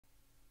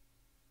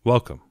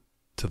Welcome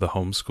to the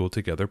Homeschool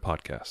Together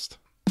podcast.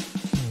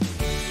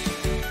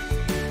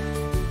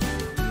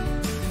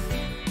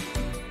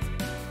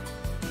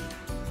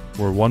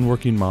 Where one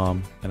working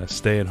mom and a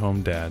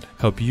stay-at-home dad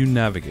help you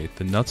navigate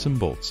the nuts and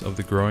bolts of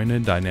the growing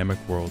and dynamic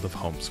world of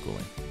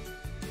homeschooling.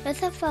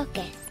 With a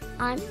focus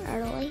on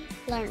early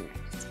learners,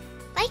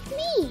 like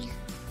me.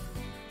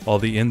 All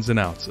the ins and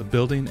outs of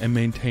building and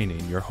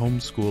maintaining your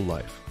homeschool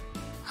life.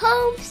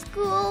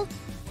 Homeschool.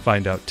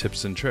 Find out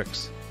tips and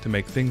tricks to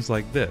make things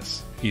like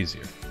this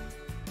easier.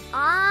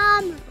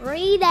 I'm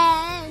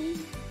reading.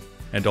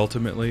 And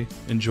ultimately,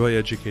 enjoy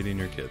educating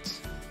your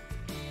kids.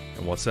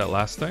 And what's that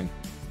last thing?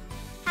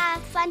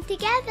 Have fun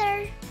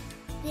together.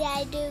 Did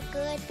I do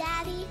good,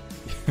 Daddy?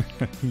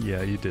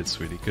 Yeah, you did,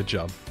 sweetie. Good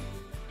job.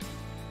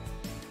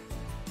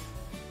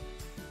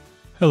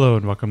 Hello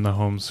and welcome to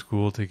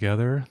Homeschool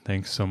Together.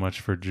 Thanks so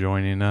much for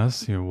joining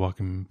us. You're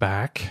welcome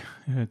back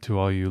to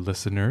all you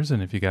listeners.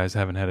 And if you guys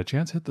haven't had a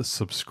chance, hit the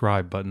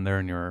subscribe button there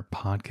in your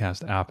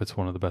podcast app. It's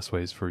one of the best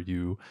ways for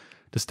you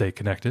to stay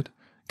connected,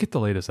 get the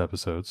latest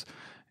episodes,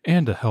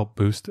 and to help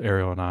boost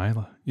Ariel and I,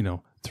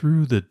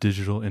 through the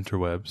digital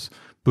interwebs,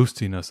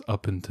 boosting us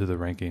up into the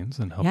rankings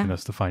and helping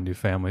us to find new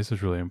families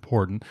is really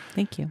important.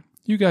 Thank you.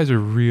 You guys are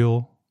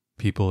real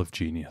people of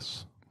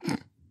genius.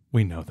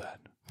 We know that.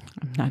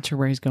 I'm not sure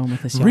where he's going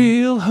with this. Y'all.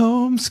 Real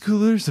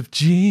homeschoolers of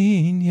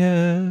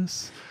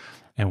genius.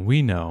 And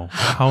we know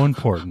how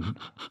important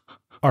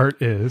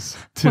art is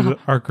to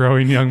our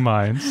growing young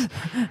minds.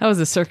 That was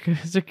a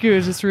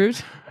circuitous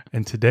route.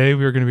 And today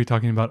we are going to be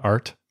talking about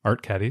art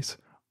caddies,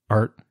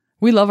 art.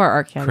 We love our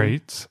art caddy.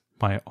 Crates,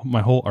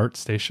 my whole art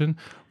station.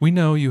 We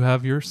know you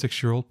have your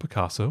 6-year-old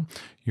Picasso.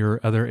 Your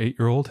other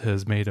 8-year-old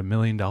has made $1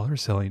 million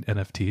selling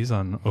NFTs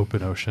on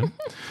OpenOcean.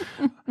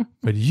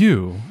 But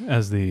you,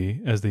 as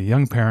the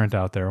young parent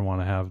out there,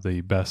 want to have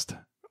the best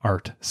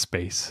art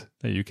space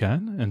that you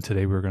can. And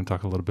today we're going to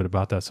talk a little bit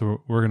about that.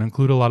 So we're going to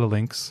include a lot of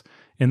links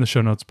in the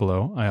show notes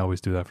below. I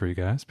always do that for you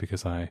guys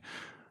because I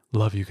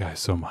love you guys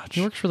so much.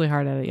 He works really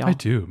hard at it, y'all. I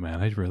do,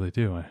 man. I really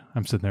do.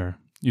 I'm sitting there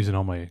using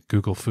all my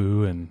Google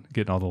Foo and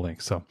getting all the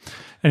links. So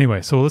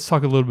anyway, so let's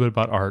talk a little bit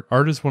about art.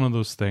 Art is one of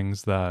those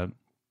things that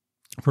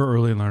for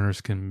early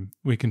learners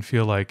we can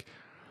feel like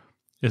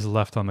is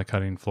left on the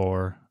cutting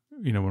floor.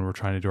 When we're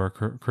trying to do our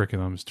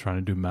curriculums, trying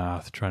to do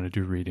math, trying to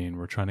do reading,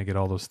 we're trying to get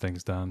all those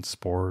things done,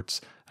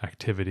 sports,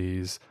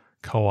 activities,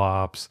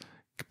 co-ops,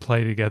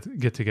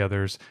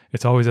 get-togethers.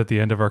 It's always at the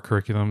end of our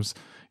curriculums.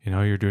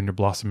 You're doing your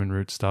blossom and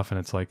root stuff and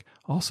it's like,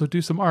 also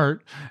do some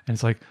art. And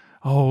it's like,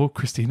 oh,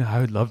 Christina, I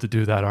would love to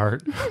do that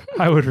art.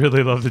 I would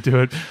really love to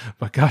do it,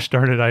 but gosh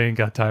darn it, I ain't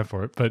got time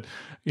for it. But,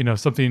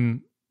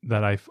 something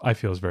that I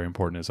feel is very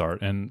important is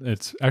art. And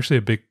it's actually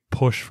a big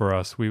push for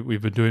us.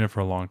 We've been doing it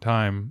for a long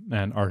time,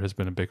 and art has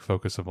been a big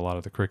focus of a lot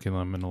of the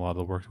curriculum and a lot of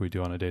the work that we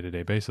do on a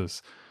day-to-day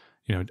basis.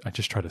 I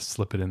just try to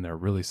slip it in there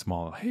really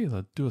small. Hey,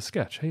 let's do a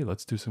sketch. Hey,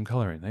 let's do some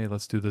coloring. Hey,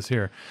 let's do this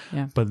here.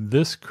 Yeah. But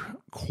this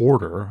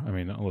quarter,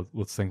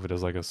 let's think of it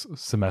as like a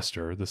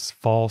semester, this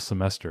fall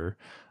semester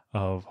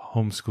of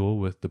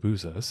homeschool with the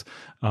Boozas.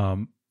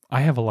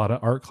 I have a lot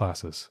of art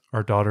classes.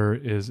 Our daughter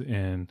is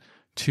in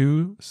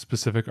 2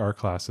 specific art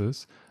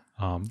classes.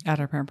 At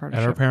our parent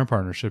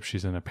partnership.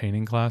 She's in a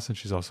painting class and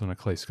she's also in a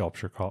clay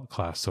sculpture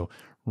class. So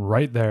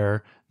right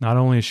there, not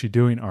only is she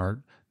doing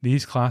art,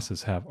 these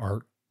classes have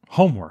art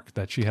homework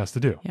that she has to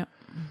do. Yeah.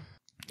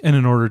 And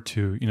in order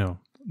to,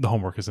 the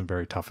homework isn't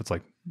very tough. It's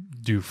like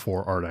do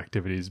 4 art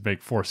activities,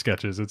 make 4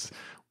 sketches.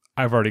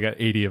 I've already got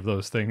 80 of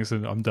those things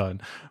and I'm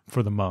done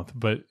for the month.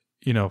 But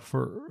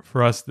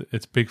for us,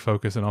 it's big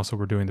focus. And also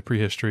we're doing the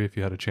prehistory. If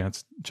you had a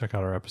chance, check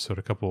out our episode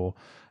a couple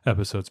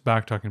episodes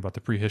back talking about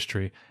the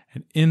prehistory.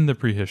 And in the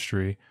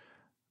prehistory,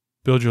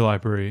 Build Your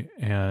Library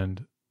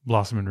and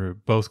Blossom and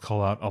Root both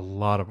call out a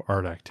lot of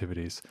art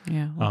activities.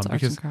 Yeah, lots of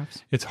arts and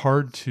crafts. It's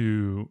hard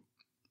to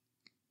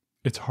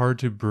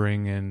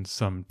bring in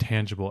some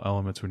tangible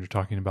elements when you're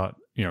talking about,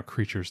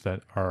 creatures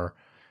that are,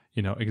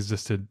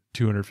 existed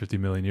 250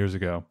 million years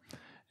ago.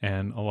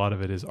 And a lot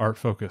of it is art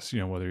focus,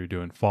 whether you're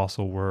doing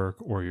fossil work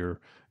or you're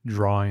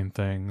drawing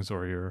things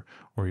or you're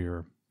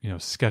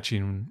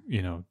sketching,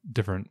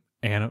 different,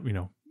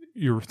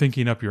 you're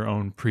thinking up your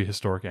own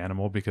prehistoric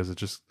animal because it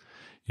just,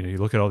 you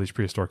look at all these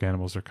prehistoric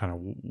animals, they're kind of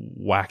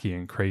wacky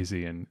and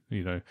crazy. And,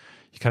 you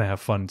kind of have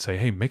fun and say,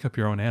 hey, make up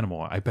your own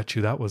animal. I bet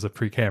you that was a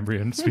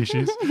Precambrian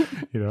species.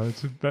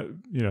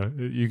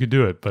 You could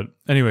do it. But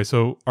anyway,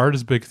 so art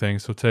is a big thing.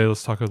 So today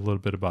let's talk a little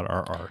bit about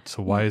our art.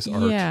 So why is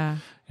art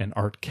and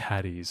art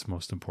caddies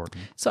most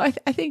important? So I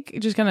think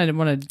just kind of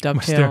want to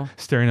dovetail.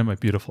 Staring at my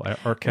beautiful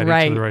art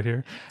caddy to the right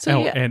here.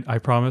 So, and I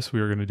promise we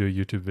are going to do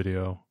a YouTube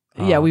video.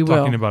 We will.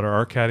 Talking about our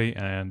art caddy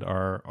and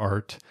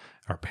our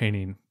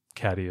painting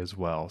caddy as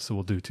well. So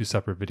we'll do 2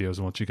 separate videos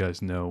and let you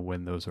guys know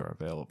when those are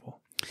available.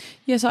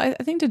 Yeah, so I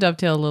think to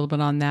dovetail a little bit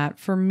on that,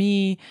 for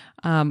me,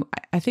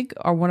 I think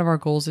one of our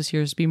goals this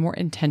year is to be more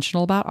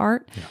intentional about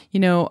art.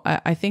 Yeah.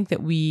 I think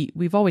that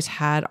we've always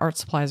had art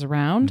supplies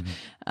around,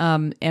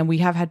 and we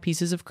have had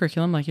pieces of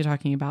curriculum, like you're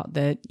talking about,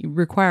 that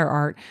require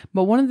art.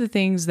 But one of the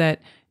things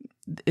that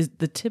is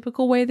the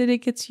typical way that it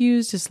gets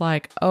used is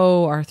like,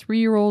 oh, our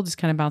 3-year-old is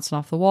kind of bouncing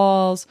off the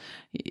walls.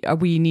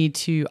 We need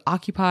to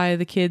occupy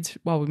the kids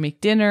while we make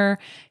dinner.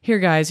 Here,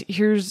 guys,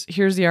 here's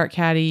the art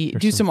caddy.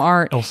 Do some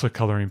art. Elsa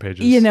coloring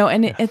pages.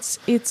 And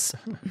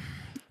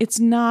it's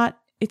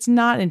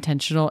not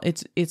intentional.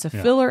 It's a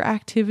filler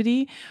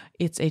activity.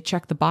 It's a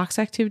check the box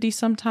activity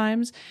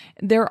sometimes.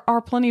 There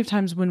are plenty of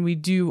times when we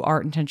do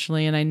art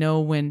intentionally. And I know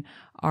when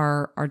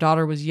our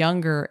daughter was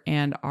younger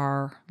and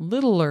our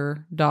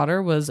littler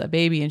daughter was a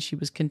baby and she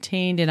was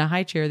contained in a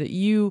high chair, that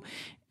you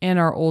and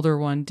our older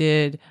one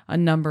did a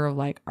number of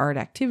like art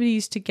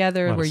activities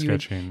together where you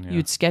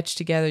would sketch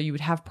together, you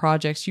would have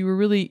projects. We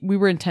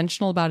were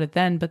intentional about it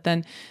then, but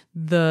then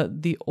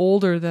the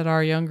older that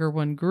our younger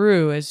one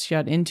grew, as she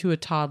got into a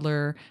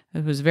toddler,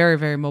 it was very,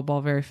 very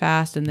mobile, very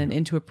fast, and then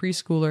into a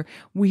preschooler,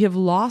 we have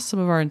lost some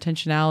of our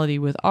intentionality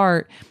with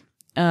art.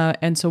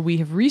 And so we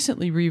have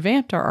recently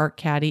revamped our art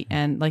caddy,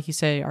 and like you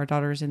say, our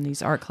daughter's in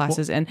these art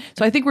classes. And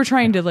so I think we're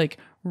trying to like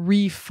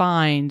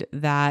refine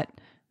that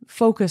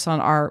focus on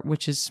art,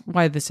 which is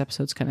why this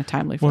episode's kind of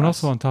timely for us. And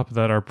also on top of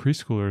that, our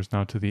preschooler is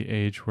now to the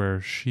age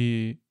where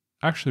she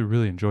actually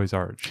really enjoys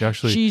art.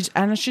 She's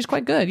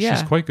quite good. Yeah,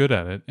 she's quite good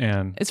at it.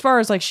 And as far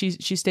as like she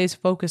stays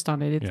focused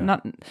on it. It's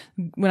not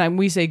when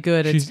we say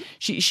good. It's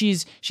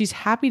she's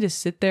happy to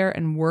sit there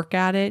and work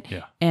at it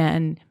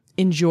and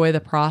enjoy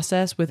the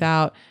process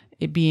without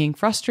it being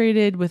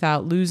frustrated,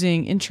 without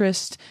losing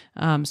interest.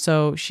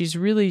 So she's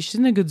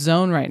in a good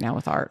zone right now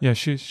with art. Yeah,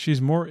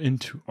 she's more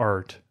into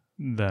art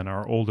than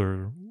our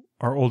older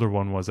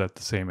one was at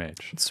the same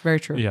age. It's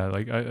very true. Yeah,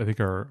 like I think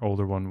our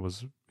older one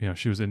was,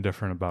 she was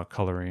indifferent about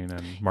coloring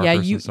and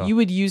markers. Yeah, you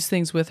would use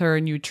things with her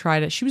and you would try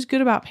to. She was good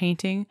about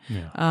painting.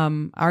 Yeah.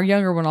 Our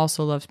younger one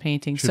also loves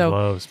painting. She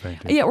loves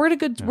painting. Yeah,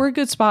 we're a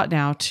good spot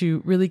now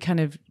to really kind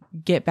of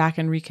get back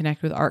and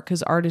reconnect with art,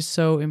 because art is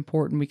so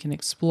important. We can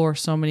explore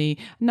so many,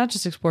 not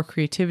just explore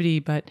creativity,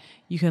 but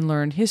you can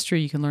learn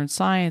history, you can learn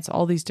science,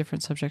 all these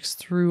different subjects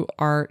through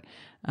art.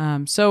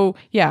 So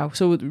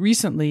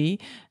recently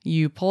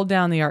you pulled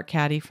down the art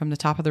caddy from the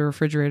top of the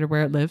refrigerator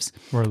where it lives,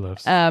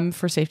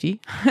 for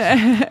safety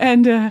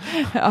and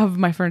of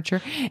my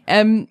furniture.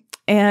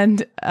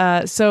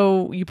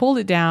 So you pulled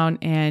it down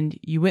and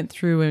you went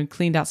through and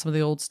cleaned out some of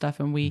the old stuff,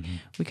 and we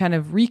kind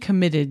of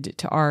recommitted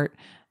to art.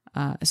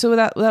 So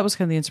that was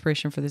kind of the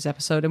inspiration for this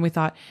episode. And we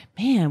thought,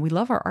 man, we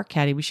love our art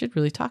caddy. We should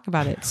really talk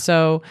about it.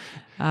 So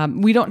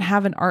we don't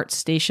have an art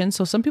station.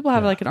 So some people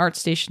have like an art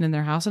station in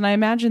their house. And I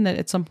imagine that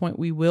at some point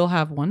we will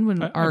have one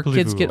when our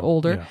kids get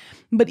older. Yeah.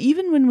 But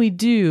even when we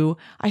do,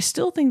 I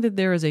still think that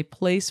there is a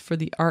place for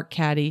the art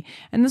caddy.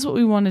 And this is what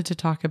we wanted to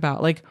talk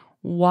about. Like,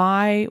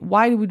 why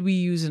would we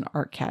use an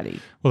art caddy?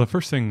 Well, the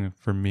first thing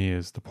for me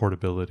is the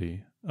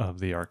portability of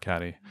the art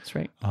caddy. That's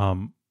right.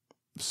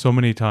 So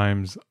many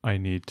times I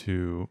need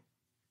to,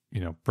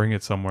 bring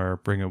it somewhere,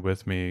 bring it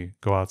with me,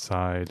 go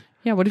outside.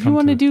 Yeah. What if you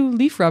want to do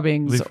leaf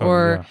rubbings,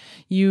 or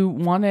you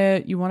want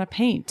to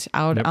paint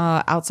out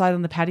outside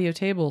on the patio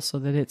table so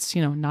that it's,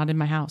 not in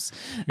my house.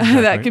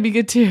 Exactly. That could be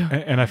good too.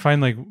 And I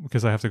find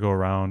because I have to go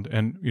around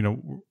and,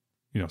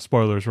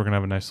 spoilers, we're going to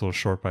have a nice little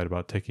short bite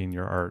about taking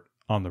your art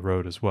on the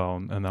road as well.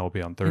 And that will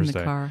be on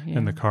Thursday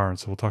in the car. And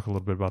so we'll talk a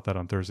little bit about that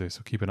on Thursday.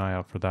 So keep an eye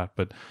out for that.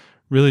 But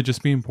really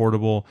just being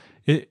portable,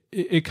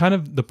 it kind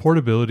of, the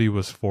portability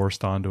was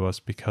forced onto us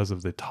because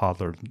of the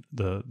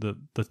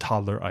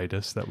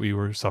toddleritis that we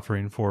were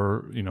suffering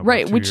for,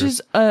 right, which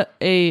is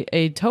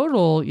a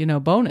total,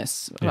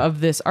 bonus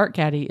of this art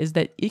caddy, is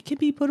that it can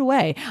be put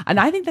away. And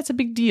I think that's a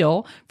big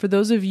deal for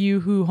those of you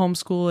who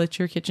homeschool at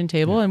your kitchen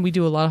table, and we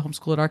do a lot of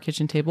homeschool at our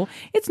kitchen table.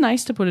 It's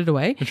nice to put it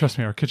away. And trust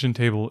me, our kitchen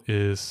table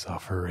is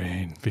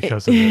suffering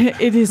because of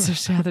it. It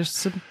is. There's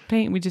some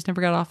paint we just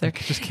never got off there. I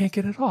just can't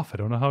get it off. I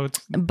don't know how it's...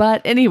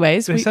 But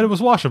anyways... They said it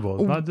was washable.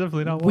 It's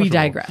definitely not washable. We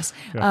digress.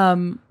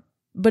 Yeah.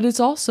 But it's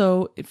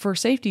also, for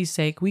safety's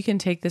sake, we can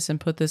take this and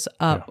put this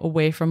up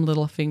away from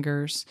little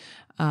fingers.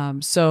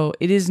 So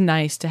it is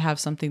nice to have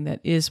something that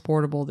is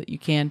portable that you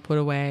can put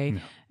away,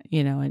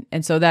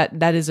 and so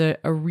that is a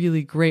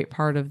really great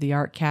part of the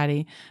art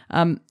caddy.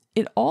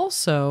 It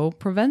also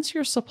prevents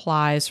your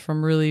supplies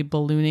from really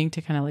ballooning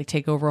to kind of like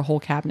take over a whole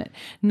cabinet.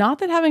 Not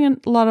that having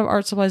a lot of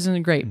art supplies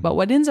isn't great, but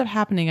what ends up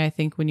happening, I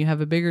think, when you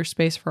have a bigger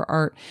space for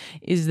art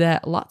is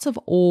that lots of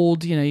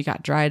old, you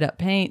got dried up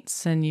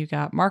paints and you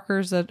got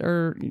markers that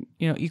are,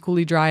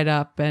 equally dried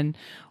up, and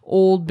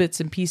old bits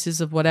and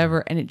pieces of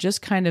whatever, and it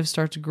just kind of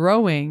starts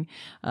growing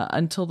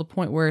until the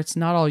point where it's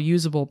not all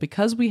usable.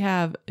 Because we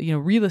have,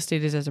 real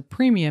estate is as a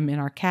premium in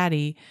our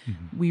caddy,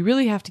 we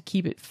really have to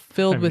keep it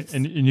filled with.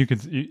 And you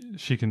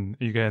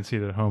can't see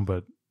it at home,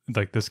 but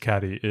like this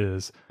caddy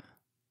is,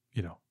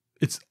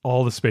 it's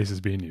all the space is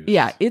being used.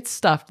 Yeah, it's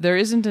stuffed. There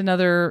isn't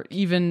another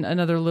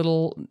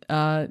little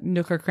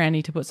nook or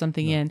cranny to put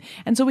something in.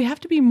 And so we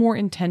have to be more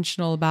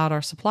intentional about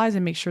our supplies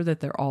and make sure that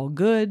they're all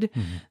good,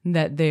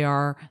 that they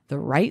are the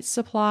right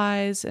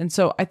supplies. And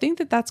so I think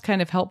that that's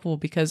kind of helpful,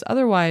 because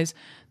otherwise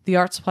the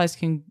art supplies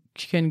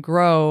can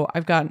grow.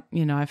 I've got,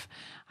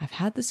 I've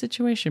had the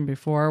situation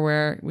before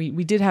where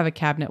we did have a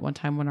cabinet one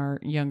time when our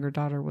younger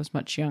daughter was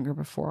much younger,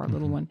 before our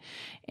little one.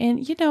 And,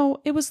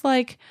 it was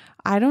like,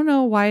 I don't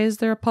know, why is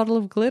there a puddle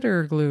of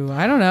glitter glue?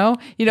 I don't know.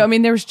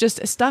 There was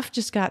just stuff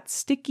just got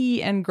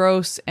sticky and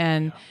gross.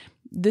 And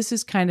this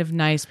is kind of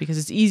nice because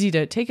it's easy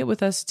to take it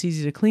with us. It's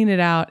easy to clean it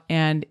out.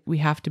 And we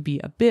have to be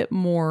a bit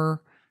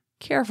more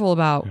careful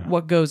about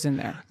what goes in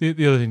there.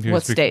 The other thing too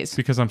what is stays.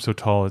 Because I'm so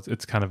tall,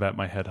 it's kind of at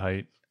my head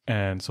height.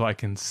 And so I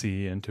can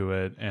see into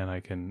it and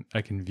I can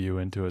view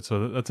into it.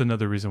 So that's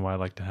another reason why I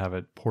like to have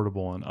it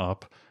portable and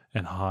up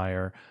and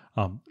higher.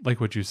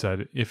 Like what you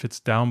said, if it's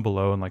down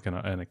below and like in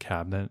a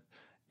cabinet,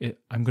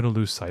 I'm going to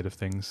lose sight of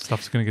things.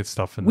 Stuff's going to get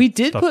stuff in. We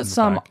did put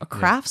some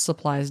craft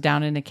supplies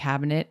down in a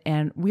cabinet,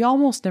 and we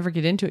almost never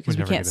get into it because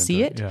we can't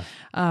see it.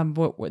 Yeah.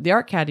 But the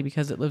art caddy,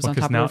 because it lives on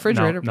top of the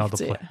refrigerator, now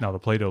the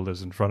Play-Doh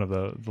lives in front of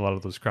a lot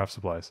of those craft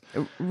supplies.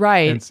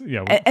 Right.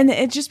 And, and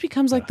it just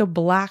becomes like the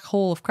black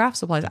hole of craft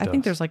supplies. I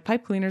think does. there's like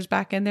pipe cleaners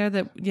back in there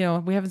that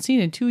we haven't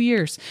seen in 2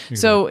 years. Exactly.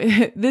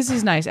 So this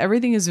is nice.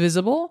 Everything is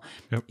visible.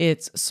 Yep.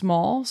 It's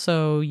small,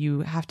 so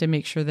you have to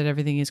make sure that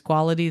everything is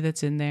quality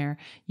that's in there.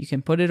 You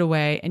can put it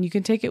away. And you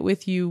can take it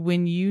with you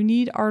when you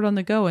need art on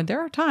the go. And there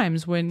are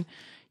times when,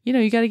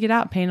 you got to get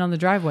out and paint on the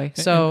driveway.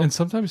 So and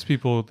sometimes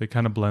people, they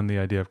kind of blend the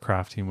idea of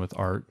crafting with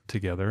art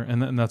together,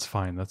 and that's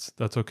fine. That's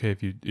okay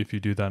if you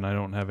do that. And I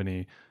don't have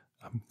any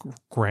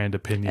grand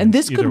opinions. And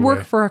this could work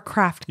way. For a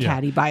craft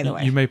caddy, by the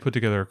way. You may put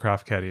together a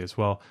craft caddy as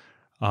well.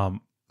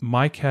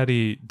 My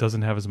caddy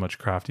doesn't have as much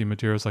crafting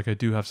materials. Like I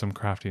do have some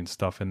crafting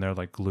stuff in there,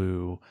 like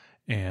glue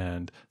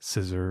and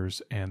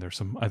scissors, and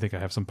I think I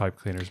have some pipe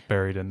cleaners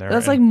buried in there.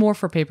 That's like more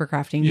for paper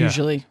crafting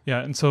usually.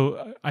 Yeah. And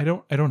so I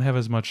don't have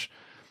as much,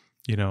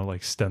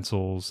 like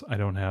stencils. I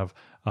don't have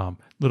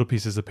little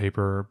pieces of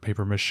paper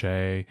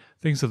mache,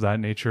 things of that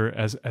nature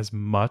as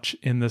much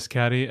in this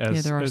caddy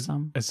as there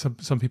are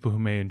some people who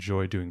may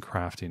enjoy doing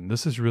crafting.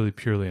 This is really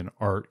purely an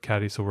art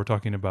caddy. So we're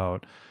talking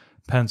about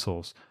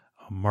pencils,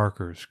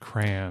 markers,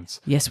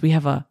 crayons. Yes, we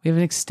have an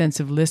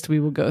extensive list we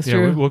will go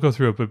through. Yeah, we'll go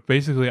through it, but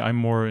basically I'm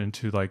more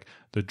into like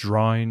the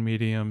drawing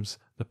mediums,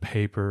 the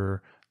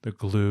paper, the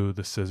glue,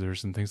 the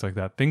scissors, and things like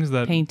that. Things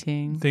that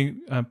painting.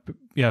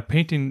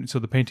 Painting. So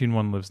the painting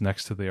one lives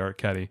next to the art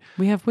caddy.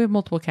 We have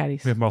multiple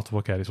caddies. We have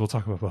multiple caddies. We'll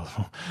talk about both of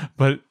them.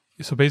 But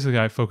so basically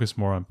I focus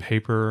more on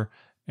paper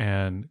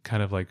and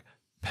kind of like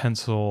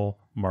pencil,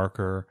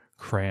 marker,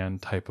 crayon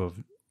type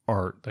of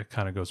art that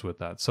kind of goes with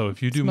that. So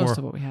if you do most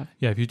of what we have.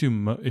 Yeah, if you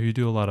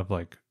do a lot of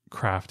like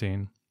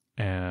crafting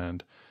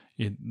and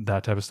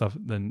that type of stuff,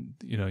 then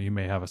you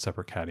may have a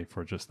separate caddy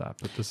for just that.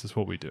 But this is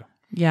what we do.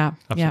 Yeah,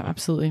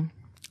 absolutely.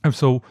 And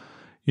so,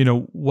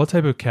 what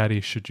type of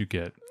caddy should you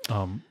get?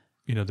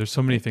 There's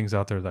so many things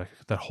out there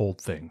that hold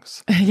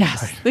things.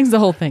 Yes, right? Things that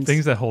hold things.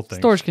 Things that hold things.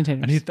 Storage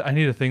containers. I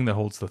need a thing that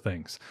holds the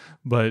things.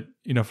 But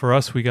for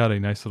us, we got a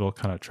nice little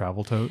kind of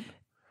travel tote.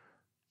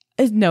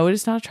 No, it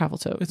is not a travel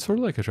tote. It's sort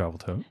of like a travel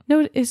tote.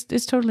 No,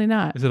 it's totally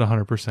not. Is it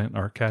 100%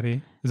 art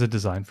caddy? Is it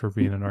designed for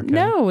being an art caddy?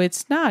 No,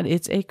 it's not.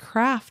 It's a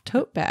craft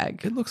tote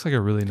bag. It looks like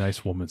a really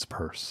nice woman's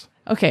purse.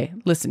 Okay,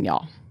 listen,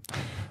 y'all.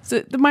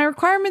 So my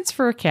requirements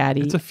for a caddy.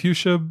 It's a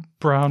fuchsia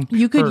brown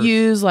You could purse.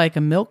 use like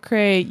a milk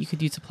crate. You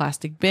could use a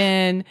plastic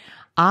bin.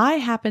 I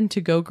happened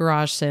to go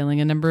garage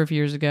sailing a number of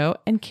years ago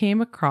and came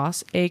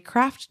across a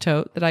craft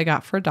tote that I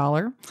got for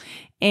 $1.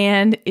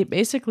 And it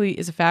basically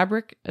is a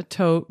fabric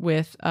tote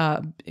with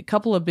a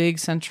couple of big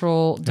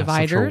central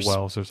dividers.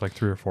 Central wells. There's like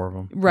 3 or 4 of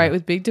them. Right,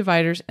 with big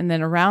dividers. And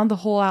then around the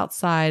whole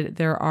outside,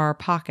 there are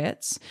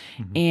pockets.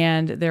 Mm-hmm.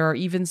 And there are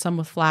even some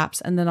with flaps.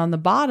 And then on the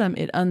bottom,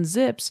 it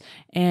unzips.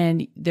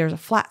 And there's a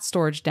flat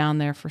storage down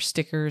there for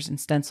stickers and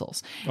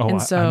stencils. Oh, and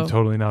I'm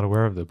totally not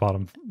aware of the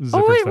bottom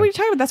zipper. Oh, wait, thing. what are you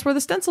talking about? That's where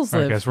the stencils live.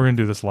 All right, guys, we're going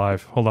to do this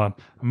live. Hold on.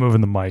 I'm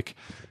moving the mic.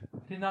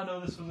 I did not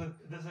know this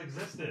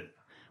existed.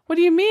 What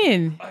do you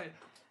mean?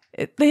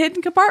 The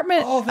hidden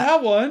compartment. Oh,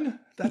 that one.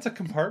 That's a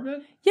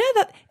compartment? Yeah,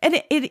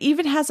 and it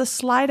even has a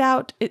slide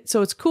out.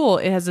 So it's cool.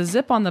 It has a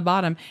zip on the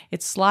bottom.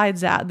 It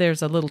slides out.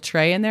 There's a little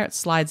tray in there. It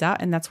slides out,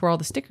 and that's where all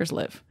the stickers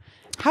live.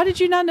 How did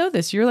you not know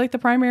this? You're like the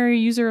primary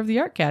user of the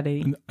art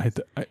caddy.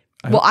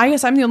 I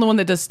guess I'm the only one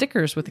that does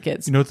stickers with the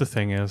kids. You know what the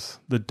thing is?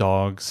 The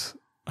dogs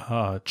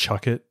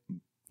chuck it.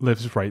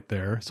 Lives right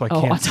there, so I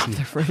can't on top see of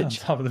the fridge. On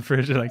top of the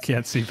fridge, and I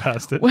can't see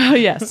past it. Well,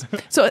 yes.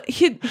 So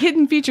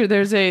hidden feature.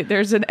 There's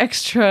an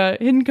extra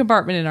hidden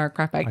compartment in our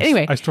craft bag.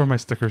 Anyway, I store my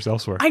stickers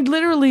elsewhere. I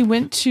literally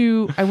went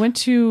to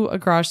a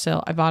garage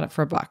sale. I bought it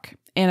for $1.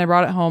 And I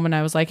brought it home and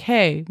I was like,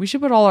 hey, we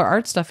should put all our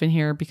art stuff in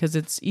here because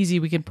it's easy.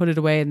 We can put it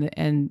away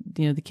and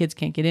the kids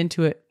can't get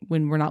into it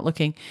when we're not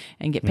looking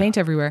and get paint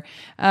everywhere.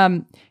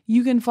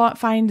 you can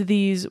find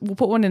these. We'll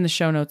put one in the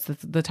show notes,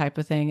 the type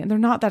of thing, and they're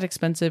not that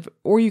expensive.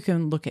 Or you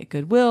can look at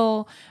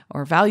Goodwill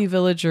or Value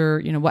Village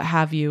or what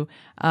have you.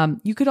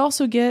 You could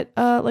also get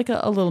like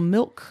a little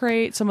milk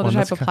crate, some other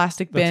type of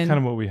plastic bin. That's kind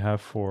of what we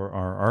have for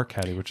our art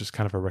caddy, which is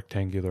kind of a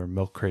rectangular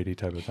milk cratey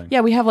type of thing.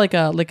 Yeah, we have like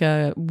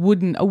a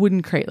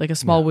wooden crate, like a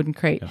small wooden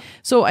crate. Yeah.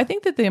 So I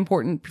think that the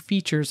important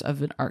features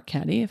of an art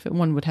caddy, if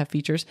one would have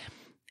features,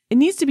 it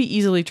needs to be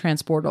easily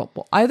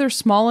transportable, either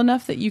small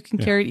enough that you can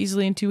carry it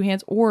easily in two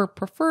hands, or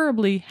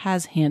preferably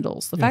has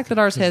handles. The fact that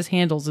ours has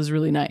handles is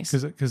really nice.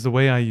 Because the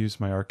way I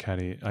use my art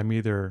caddy, I'm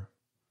either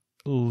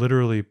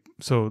literally,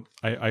 so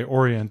I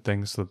orient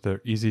things so that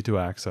they're easy to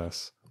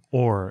access,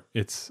 or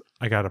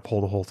I got to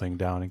pull the whole thing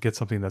down and get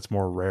something that's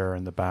more rare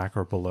in the back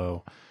or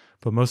below.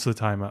 But most of the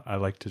time, I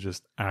like to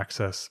just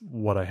access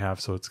what I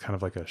have, so it's kind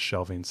of like a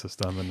shelving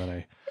system, and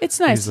then it's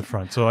nice. Use the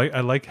front. So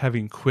I like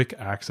having quick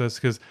access,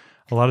 because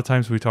a lot of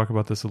times we talk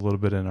about this a little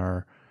bit in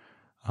our,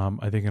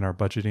 I think in our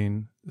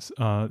budgeting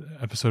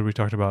episode, we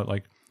talked about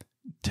like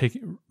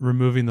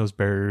removing those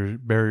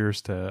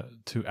barriers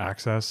to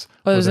access.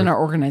 Oh, it was in our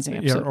organizing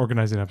episode. Yeah,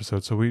 organizing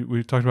episode. So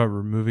we talked about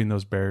removing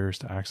those barriers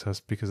to access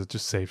because it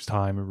just saves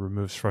time, it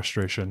removes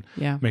frustration,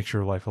 makes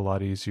your life a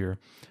lot easier.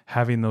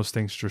 Having those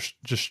things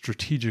just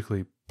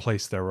strategically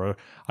placed there, where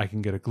I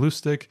can get a glue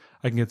stick,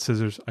 I can get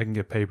scissors, I can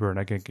get paper, and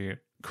I can get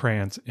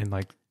crayons in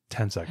like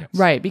 10 seconds.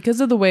 Right.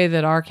 Because of the way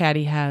that our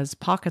caddy has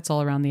pockets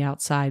all around the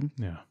outside.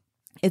 Yeah.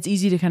 It's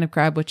easy to kind of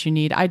grab what you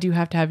need. I do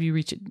have to have you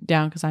reach it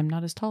down because I'm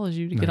not as tall as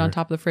you to get on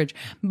top of the fridge.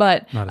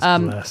 But not as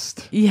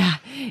blessed. Yeah,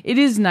 it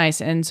is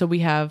nice. And so we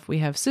have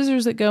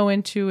scissors that go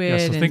into it.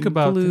 Yeah, so think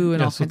about glue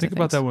and all so kinds think of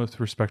about things. that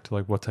with respect to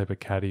like what type of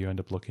caddy you end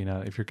up looking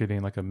at. If you're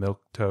getting like a milk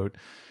tote,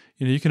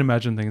 you can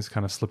imagine things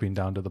kind of slipping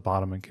down to the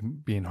bottom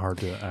and being hard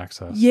to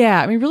access.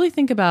 Yeah, I mean, really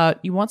think about,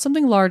 you want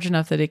something large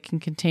enough that it can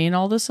contain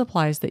all the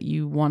supplies that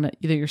you want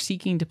to, that you're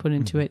seeking to put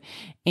into it,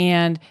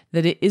 and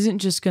that it isn't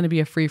just going to be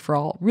a free for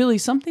all. Really,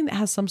 something that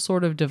has some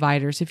sort of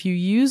dividers. If you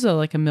use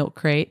like a milk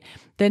crate,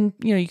 then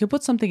you can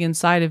put something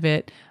inside of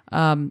it,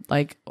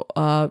 like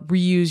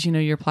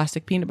reuse your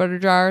plastic peanut butter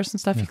jars and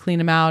stuff. You clean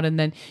them out, and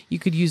then you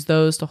could use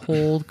those to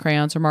hold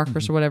crayons or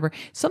markers or whatever.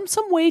 Some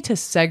way to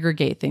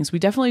segregate things. We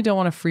definitely don't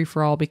want a free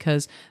for all, because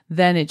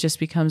then it just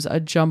becomes a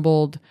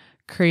jumbled,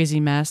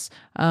 crazy mess.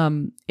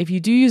 If you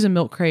do use a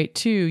milk crate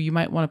too, you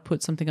might want to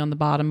put something on the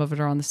bottom of it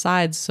or on the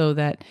sides so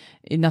that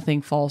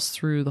nothing falls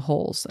through the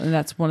holes. And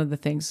that's one of the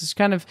things. It's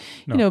kind of,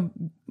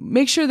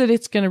 make sure that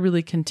it's going to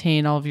really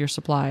contain all of your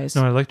supplies.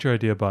 No, I liked your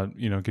idea about,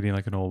 getting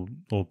like an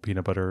old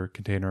peanut butter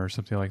container or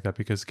something like that,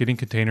 because getting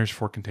containers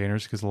for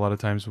containers, because a lot of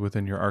times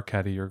within your art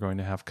caddy, you're going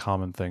to have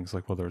common things,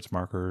 like whether it's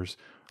markers,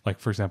 like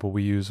for example,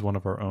 we use one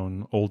of our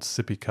own old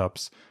sippy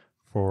cups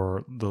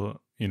for the,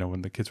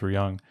 when the kids were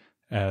young,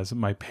 as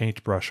my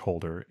paintbrush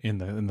holder in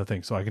the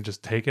thing. So I can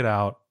just take it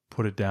out,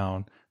 put it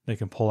down, they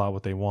can pull out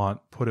what they want,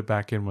 put it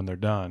back in when they're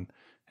done,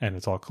 and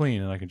it's all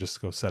clean, and I can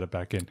just go set it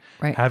back in.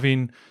 Right.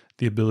 Having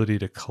the ability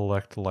to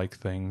collect like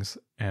things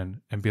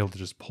and be able to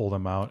just pull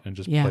them out and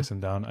just place them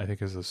down, I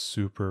think is a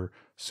super,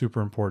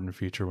 super important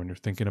feature when you're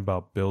thinking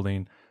about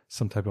building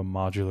some type of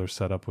modular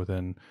setup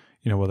within,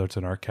 whether it's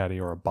an art caddy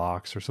or a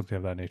box or something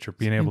of that nature,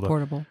 being able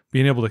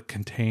to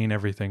contain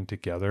everything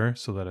together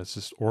so that it's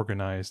just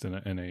organized in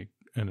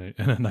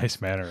a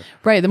nice manner.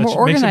 Right. The more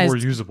organized, makes it more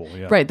usable.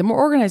 Yeah. Right. The more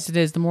organized it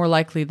is, the more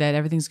likely that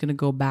everything's going to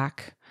go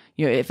back.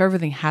 If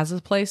everything has a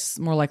place,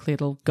 more likely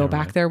it'll go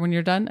back there when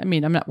you're done. I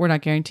mean, we're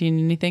not guaranteeing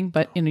anything,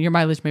 but your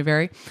mileage may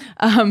vary.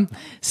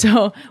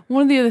 So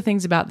one of the other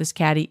things about this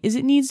caddy is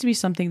it needs to be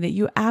something that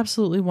you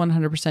absolutely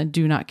 100%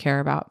 do not care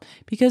about,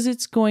 because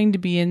it's going to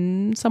be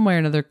in some way or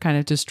another kind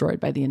of destroyed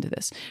by the end of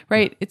this,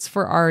 right? Yeah. It's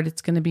for art.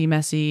 It's going to be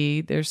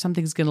messy.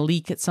 Something's going to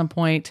leak at some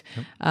point.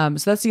 Yep.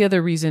 So that's the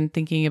other reason,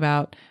 thinking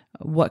about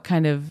what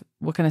kind of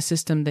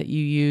system that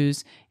you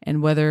use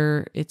and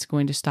whether it's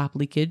going to stop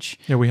leakage.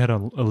 Yeah, we had a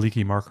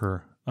leaky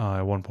marker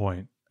at one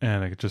point,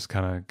 and it just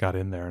kind of got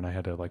in there, and I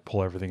had to like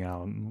pull everything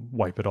out and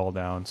wipe it all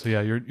down. So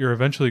yeah, you're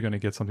eventually going to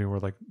get something where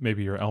like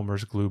maybe your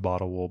Elmer's glue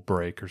bottle will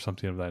break or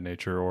something of that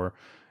nature, or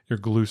your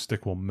glue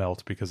stick will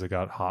melt because it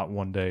got hot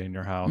one day in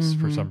your house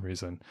for some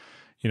reason.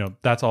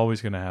 That's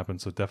always going to happen.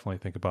 So definitely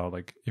think about,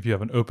 like, if you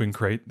have an open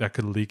crate that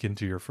could leak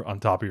into on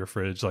top of your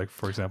fridge, like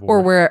for example,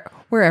 or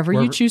wherever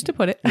you choose to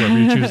put it. Wherever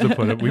you choose to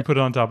put it. We put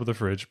it on top of the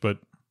fridge, but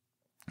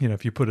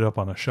if you put it up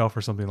on a shelf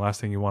or something, the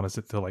last thing you want is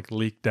it to like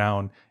leak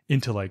down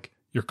into like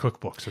your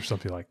cookbooks or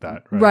something like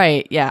that. Right.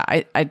 Right. Yeah,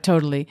 I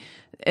totally.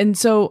 And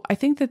so I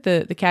think that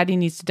the caddy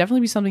needs to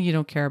definitely be something you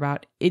don't care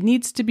about. It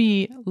needs to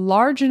be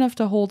large enough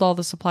to hold all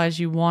the supplies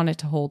you want it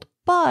to hold,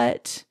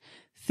 but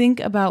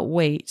think about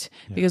weight,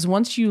 because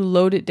once you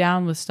load it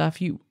down with stuff,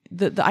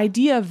 the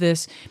idea of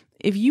this,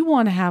 if you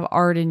want to have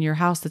art in your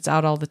house that's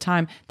out all the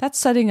time, that's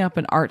setting up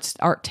an art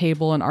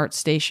table, an art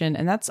station,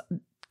 and that's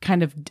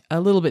kind of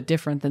a little bit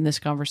different than this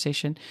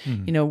conversation.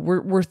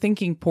 We're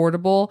thinking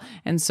portable,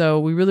 and so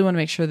we really want to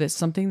make sure that it's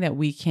something that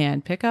we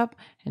can pick up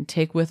and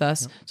take with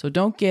us. Yep. So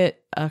don't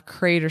get a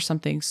crate or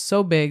something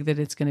so big that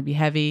it's going to be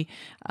heavy.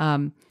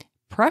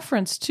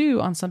 preference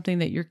too on something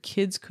that your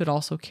kids could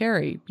also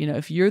carry.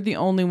 If you're the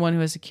only one who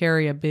has to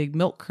carry a big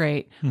milk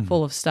crate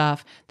full of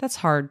stuff, that's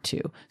hard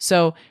too.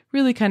 So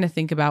really kind of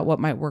think about what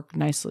might work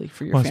nicely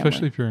for your family.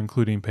 Especially if you're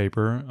including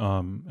paper,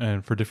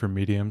 and for different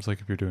mediums,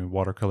 like if you're doing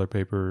watercolor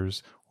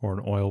papers or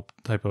an oil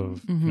type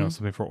of,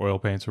 something for oil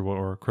paints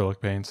or acrylic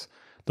paints,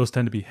 those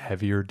tend to be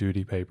heavier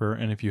duty paper.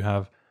 And if you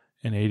have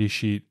an 80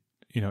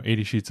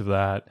 sheets of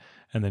that,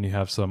 and then you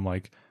have some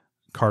like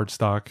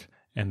cardstock,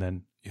 and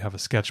then you have a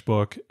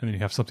sketchbook, and then you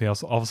have something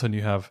else, all of a sudden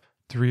you have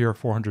 300 or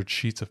 400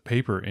 sheets of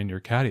paper in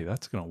your caddy.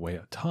 That's going to weigh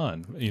a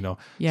ton,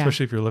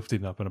 especially if you're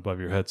lifting up and above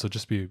your head. So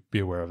just be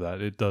aware of that.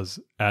 It does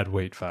add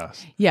weight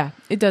fast. Yeah,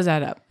 it does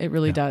add up. It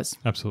really does.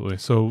 Absolutely.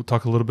 So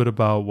talk a little bit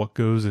about what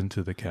goes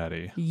into the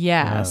caddy.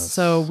 Yeah. Yes.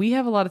 So we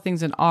have a lot of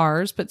things in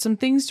ours, but some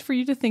things for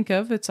you to think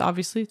of. It's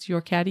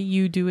your caddy.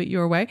 You do it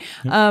your way.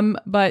 Yep.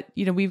 But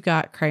we've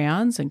got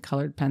crayons and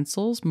colored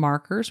pencils,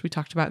 markers. We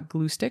talked about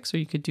glue sticks, or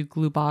you could do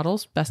glue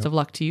bottles. Best of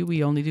luck to you.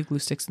 We only do glue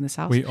sticks in this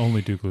house. We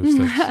only do glue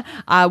sticks.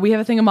 We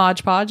have a thing of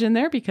Mod Podge in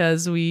there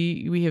because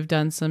we have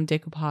done some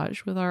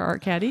decoupage with our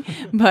art caddy,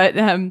 but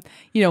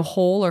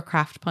hole or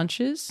craft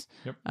punches,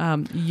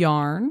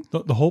 yarn.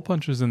 The hole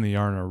punches in the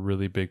yarn are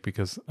really big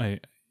because if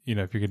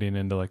you're getting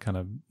into like kind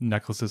of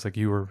necklaces, like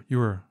you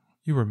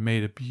were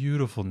made a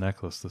beautiful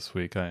necklace this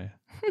week.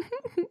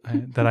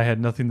 That I had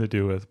nothing to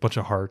do with, a bunch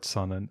of hearts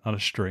on a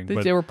string.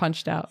 They were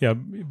punched out. Yeah,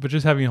 but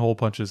just having hole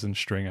punches and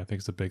string, I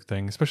think, is a big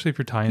thing, especially if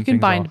you're tying things off. You can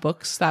bind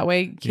books that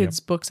way,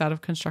 kids' books out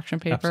of construction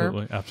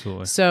paper.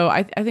 Absolutely. So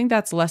I think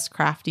that's less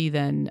crafty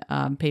than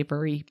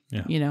papery,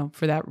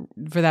 for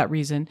that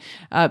reason.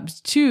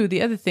 Two,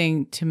 the other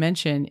thing to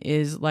mention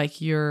is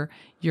like your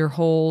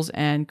holes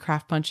and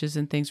craft punches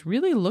and things.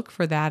 Really look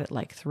for that at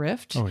like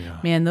thrift. Oh yeah,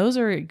 man, those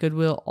are at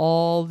Goodwill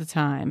all the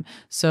time.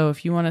 So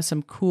if you want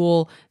some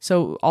cool,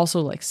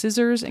 also like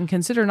scissors, and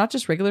consider not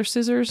just regular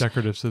scissors,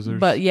 decorative scissors,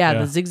 but the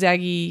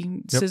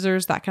zigzaggy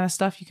scissors, that kind of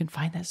stuff. You can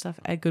find that stuff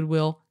at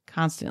Goodwill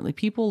constantly.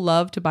 People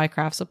love to buy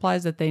craft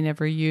supplies that they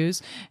never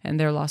use, and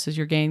their loss is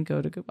your gain.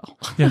 Go to Goodwill.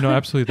 Yeah, no,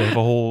 absolutely.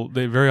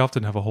 They very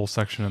often have a whole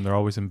section, and they're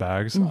always in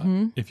bags.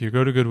 If you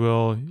go to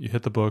Goodwill, you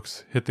hit the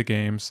books, hit the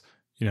games,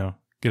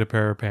 get a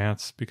pair of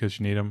pants because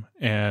you need them,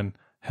 and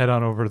head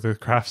on over to the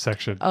craft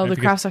section. Oh, the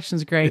craft section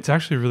is great. It's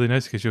actually really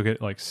nice because you'll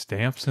get like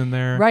stamps in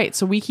there. Right.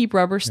 So we keep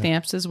rubber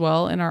stamps as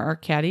well in our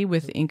art caddy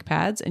with ink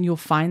pads, and you'll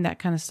find that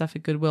kind of stuff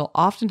at Goodwill.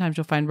 Oftentimes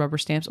you'll find rubber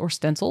stamps or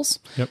stencils.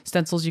 Yep.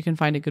 Stencils you can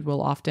find at Goodwill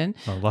often.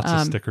 Lots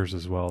of stickers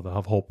as well. They'll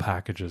have whole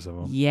packages of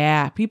them.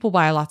 Yeah. People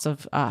buy lots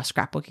of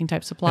scrapbooking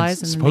type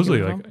supplies. And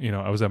supposedly,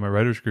 I was at my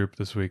writers group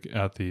this week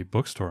at the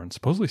bookstore, and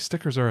supposedly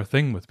stickers are a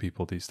thing with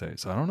people these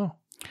days. I don't know.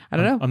 I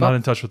don't know. I'm not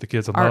in touch with the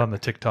kids. I'm not on the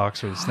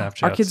TikToks or the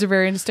Snapchats. Our kids are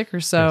very into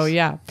stickers. So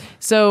yeah.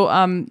 So,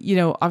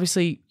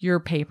 obviously your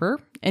paper,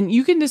 and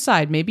you can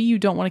decide, maybe you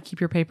don't want to keep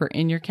your paper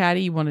in your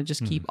caddy. You want to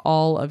just keep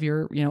all of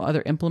your,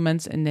 other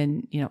implements, and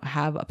then,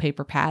 have a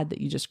paper pad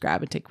that you just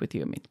grab and take with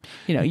you. I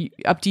mean,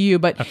 up to you,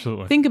 but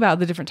absolutely. Think about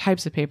the different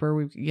types of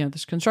paper.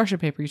 There's construction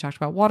paper. You talked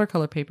about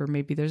watercolor paper.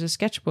 Maybe there's a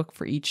sketchbook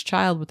for each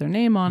child with their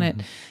name on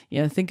it.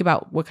 Think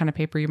about what kind of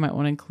paper you might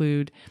want to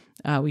include.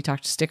 We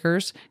talked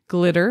stickers,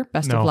 glitter.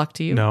 Best of luck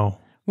to you. No.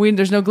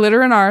 There's no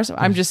glitter in ours.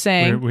 I'm just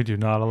saying. We do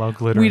not allow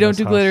glitter. We don't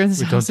do glitter in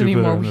this house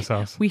anymore. In this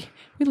house. We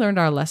learned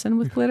our lesson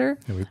with glitter.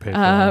 Yeah, we paid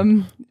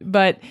for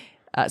but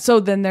so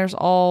then there's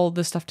all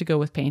the stuff to go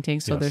with painting.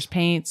 So there's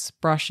paints,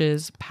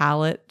 brushes,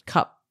 palette,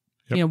 cup.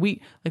 Yep.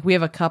 We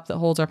have a cup that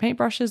holds our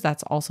paintbrushes.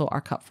 That's also our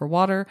cup for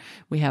water.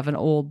 We have an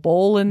old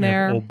bowl in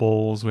there. Old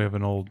bowls. We have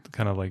an old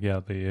kind of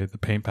the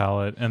paint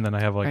palette, and then I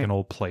have an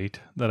old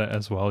plate that I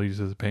as well use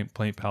as a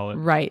paint palette.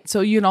 Right.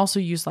 So you can also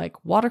use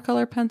like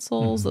watercolor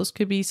pencils. Those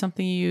could be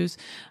something you use.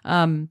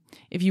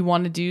 If you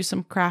want to do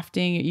some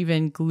crafting,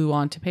 even glue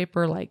onto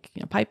paper, like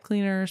pipe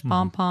cleaners,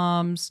 pom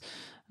poms.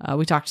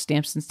 We talked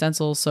stamps and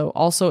stencils. So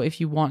also, if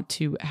you want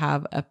to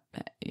have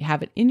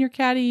it in your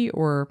caddy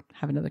or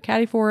have another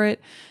caddy for it,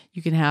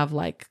 you can have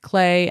like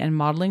clay and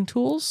modeling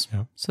tools.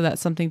 Yep. So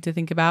that's something to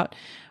think about.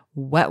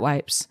 Wet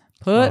wipes.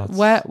 Put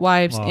wet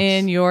wipes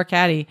in your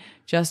caddy.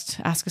 Just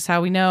ask us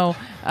how we know.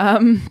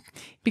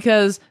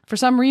 Because for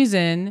some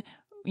reason,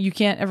 you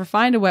can't ever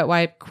find a wet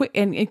wipe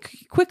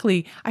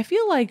quickly. I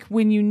feel like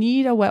when you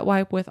need a wet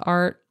wipe with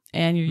art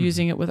and you're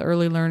using it with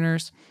early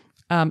learners,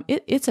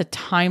 it's a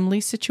timely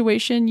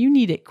situation. You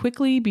need it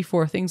quickly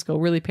before things go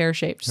really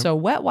pear-shaped. Yep. So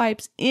wet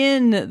wipes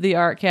in the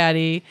art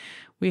caddy,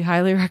 we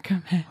highly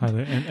recommend.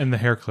 And the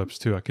hair clips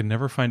too. I can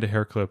never find a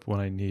hair clip when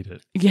I need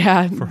it.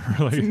 Yeah,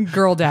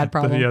 girl dad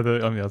problem.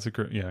 That's a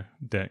great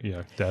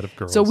dad of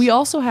girls. So we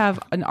also have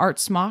an art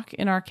smock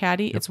in our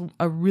caddy. Yep. It's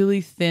a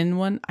really thin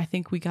one. I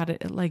think we got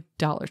it at like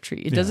Dollar Tree.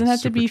 It doesn't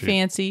have to be cheap.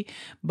 Fancy,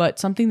 but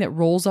something that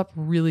rolls up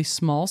really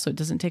small, so it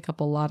doesn't take up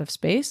a lot of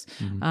space.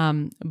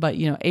 But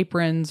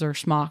aprons or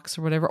smocks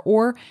or whatever.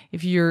 Or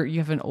if you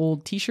have an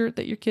old T-shirt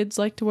that your kids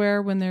like to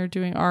wear when they're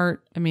doing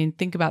art. I mean,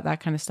 think about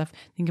that kind of stuff.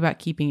 Think about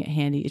keeping it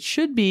handy. It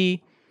should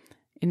be,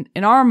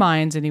 in our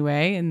minds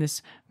anyway, in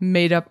this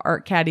made up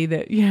art caddy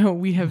that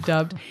we have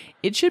dubbed,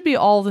 it should be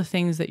all the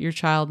things that your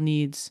child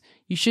needs,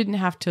 You shouldn't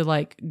have to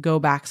like go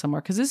back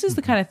somewhere, because this is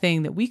the kind of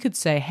thing that we could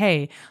say,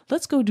 hey,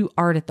 let's go do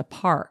art at the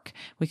park.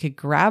 We could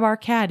grab our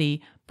caddy,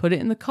 put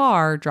it in the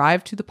car,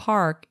 drive to the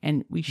park,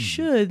 and we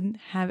should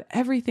have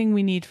everything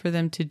we need for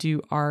them to do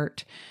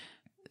art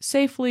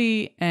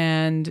safely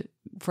and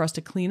for us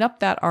to clean up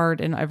that art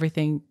and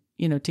everything,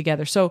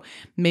 together. So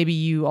maybe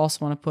you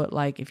also want to put,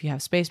 like, if you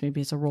have space,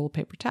 maybe it's a roll of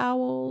paper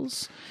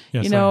towels,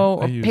 Yes,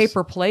 or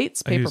paper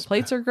plates. Paper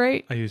plates are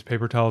great. I use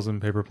paper towels and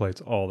paper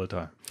plates all the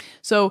time.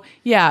 So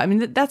yeah, I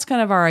mean, that's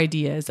kind of our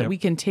idea, is that we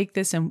can take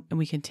this and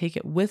we can take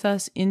it with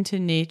us into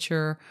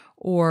nature.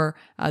 Or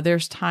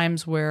there's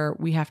times where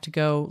we have to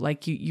go,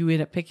 like you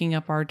end up picking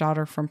up our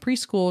daughter from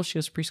preschool. She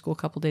goes to preschool a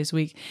couple days a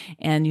week,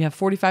 and you have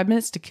 45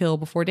 minutes to kill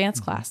before dance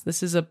class.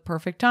 This is a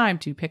perfect time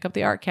to pick up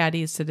the art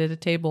caddy and sit at a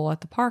table at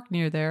the park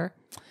near there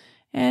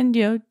and,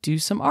 do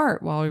some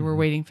art while we were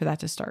waiting for that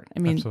to start. I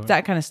mean, Absolutely.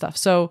 that kind of stuff.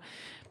 So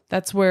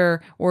that's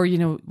where, or,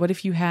 what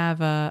if you have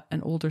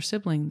an older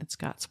sibling that's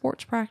got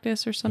sports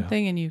practice or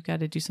something, and you've got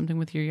to do something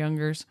with your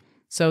youngers.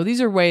 So these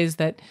are ways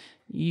that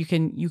you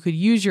could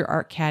use your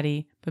art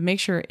caddy, but make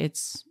sure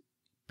it's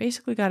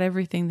basically got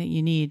everything that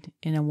you need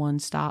in a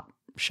one-stop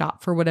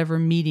shop for whatever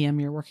medium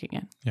you're working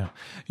in. Yeah.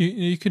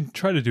 You can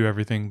try to do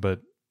everything,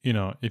 but,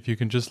 if you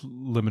can just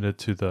limit it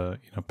to the,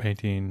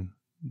 painting,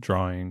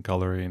 drawing,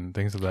 coloring,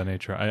 things of that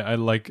nature. I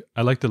like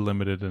to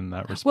limit it in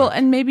that respect. Well,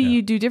 and maybe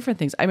you do different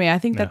things. I mean, I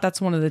think that's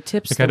one of the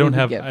tips. Like, that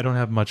I don't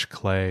have much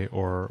clay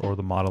or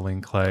the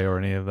modeling clay or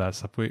any of that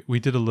stuff.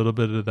 We did a little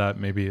bit of that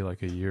maybe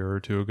like a year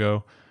or two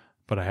ago,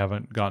 but I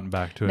haven't gotten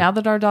back to it. Now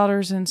that our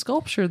daughter's in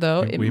sculpture,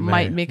 though, it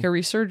might make a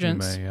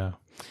resurgence. We may, yeah.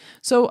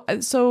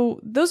 So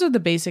those are the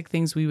basic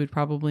things we would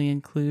probably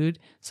include.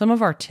 Some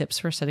of our tips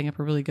for setting up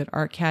a really good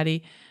art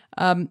caddy.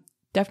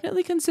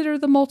 Definitely consider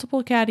the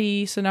multiple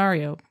caddy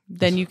scenario.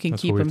 Then you can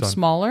keep them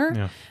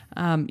smaller.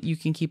 Yeah. You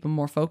can keep them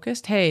more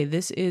focused. Hey,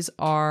 this is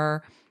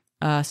our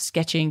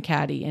sketching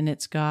caddy, and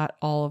it's got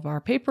all of our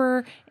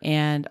paper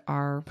and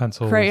our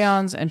pencils,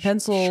 crayons and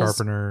pencils,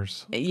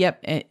 sharpeners.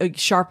 Yep,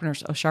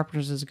 sharpeners. Oh,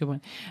 sharpeners is a good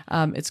one.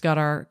 It's got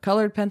our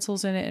colored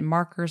pencils in it and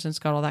markers, and it's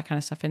got all that kind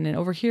of stuff. And then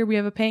over here we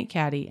have a paint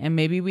caddy, and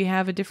maybe we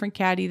have a different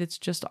caddy that's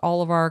just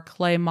all of our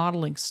clay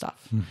modeling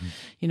stuff.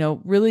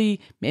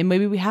 Really, and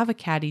maybe we have a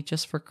caddy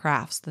just for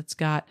crafts that's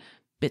got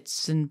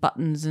bits and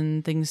buttons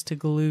and things to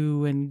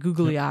glue and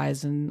googly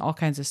eyes and all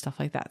kinds of stuff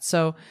like that.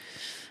 So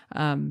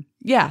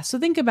so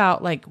think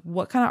about like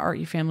what kind of art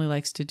your family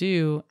likes to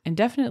do, and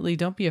definitely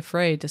don't be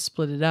afraid to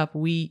split it up.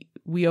 We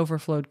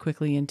overflowed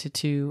quickly into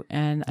two,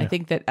 and I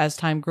think that as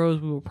time grows,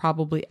 we will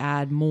probably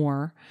add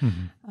more.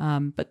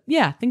 But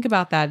yeah, think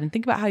about that, and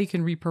think about how you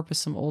can repurpose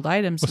some old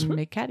items and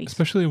make caddies.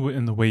 Especially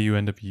in the way you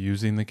end up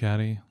using the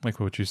caddy, like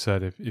what you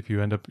said. If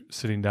you end up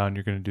sitting down,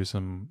 you're going to do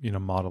some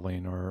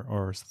modeling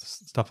or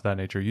stuff of that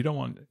nature. You don't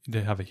want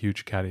to have a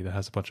huge caddy that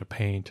has a bunch of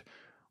paint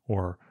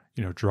or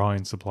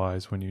drawing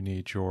supplies when you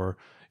need your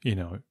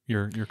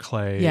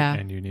clay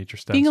and you need your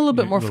steps. Being a little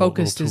bit more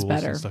focused is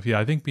better. Stuff. Yeah,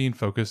 I think being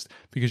focused,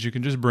 because you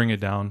can just bring it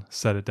down,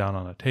 set it down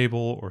on a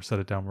table or set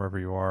it down wherever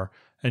you are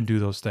and do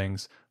those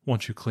things.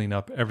 Once you clean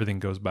up, everything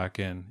goes back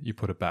in, you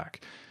put it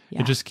back.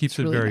 It just keeps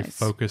it really very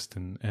focused,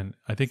 and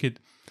I think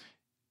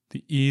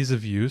the ease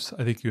of use,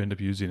 I think you end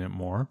up using it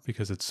more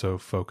because it's so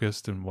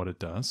focused in what it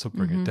does. So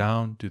bring it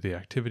down, do the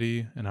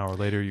activity. An hour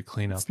later, you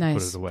clean up, and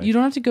put it away. You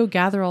don't have to go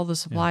gather all the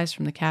supplies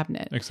from the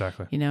cabinet.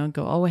 Exactly. And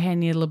go, oh, hey, I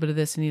need a little bit of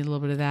this, I need a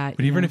little bit of that.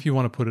 But even if you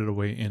want to put it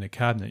away in a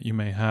cabinet, you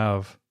may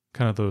have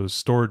kind of those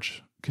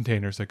storage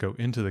containers that go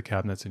into the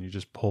cabinets, and you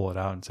just pull it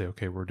out and say,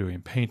 okay, we're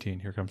doing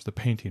painting. Here comes the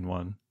painting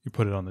one. You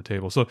put it on the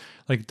table. So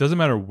like, it doesn't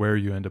matter where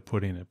you end up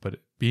putting it, but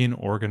being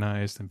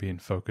organized and being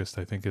focused,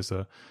 I think is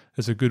a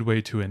good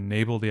way to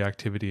enable the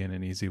activity in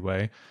an easy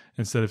way.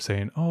 Instead of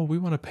saying, oh, we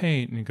want to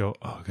paint, and you go,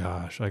 oh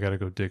gosh, I got to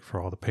go dig for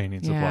all the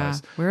painting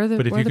supplies. Where are the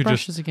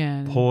brushes just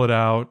again? Pull it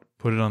out,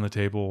 put it on the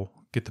table,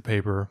 get the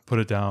paper, put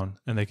it down,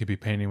 and they could be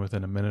painting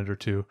within a minute or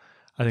two.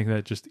 I think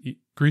that just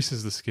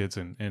greases the skids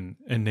in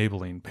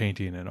enabling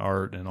painting and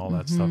art and all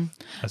that stuff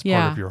as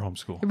part of your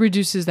homeschool. It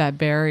reduces that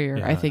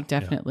barrier, I think,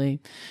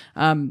 definitely.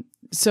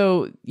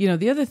 So,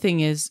 the other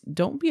thing is,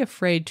 don't be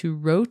afraid to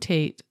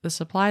rotate the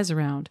supplies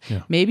around.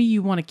 Yeah. Maybe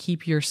you want to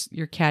keep your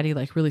caddy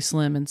like really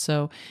slim. And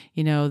so,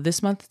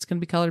 this month it's going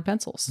to be colored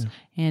pencils,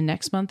 and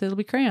next month it'll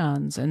be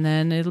crayons, and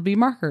then it'll be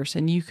markers.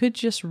 And you could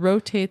just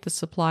rotate the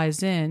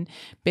supplies in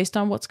based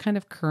on what's kind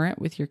of current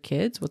with your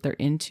kids, what they're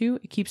into.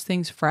 It keeps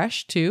things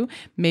fresh too.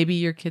 Maybe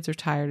your kids are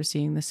tired of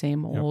seeing the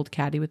same old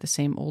caddy with the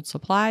same old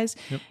supplies.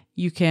 Yep.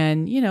 You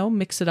can,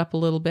 mix it up a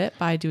little bit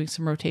by doing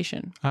some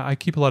rotation. I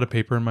keep a lot of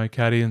paper in my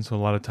caddy, and so a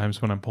lot of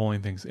times when I'm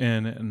pulling things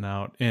in and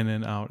out, in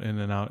and out, in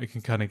and out, it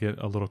can kind of get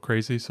a little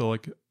crazy. So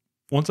like,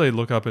 once I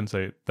look up and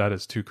say, that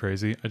is too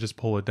crazy, I just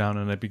pull it down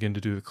and I begin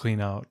to do the clean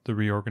out, the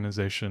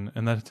reorganization,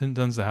 and that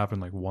tends to happen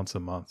like once a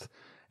month.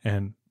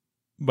 And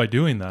by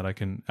doing that, I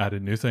can add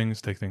in new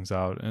things, take things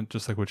out, and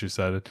just like what you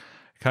said,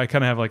 I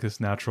kind of have like this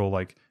natural,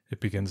 like, it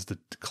begins to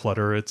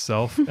clutter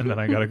itself, and then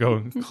I got to go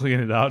and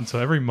clean it out. And so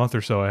every month or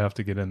so I have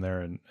to get in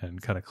there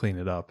and kind of clean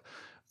it up.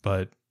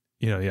 But,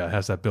 it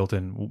has that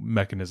built-in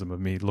mechanism of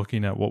me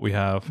looking at what we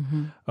have.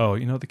 Oh,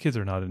 the kids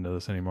are not into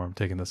this anymore. I'm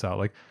taking this out.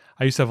 Like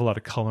I used to have a lot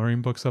of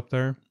coloring books up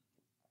there,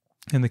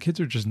 and the kids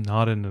are just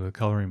not into the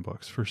coloring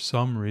books for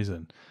some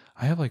reason.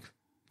 I have like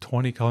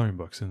 20 coloring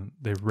books, and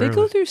they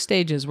go through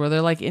stages where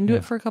they're like into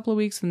it for a couple of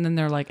weeks, and then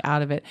they're like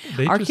out of it.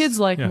 Our kids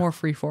like more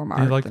freeform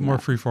art. They like more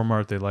freeform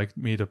art. They like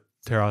me to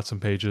tear out some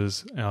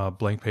pages,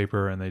 blank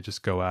paper, and they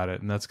just go at it.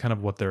 And that's kind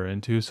of what they're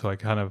into. So I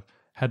kind of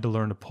had to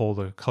learn to pull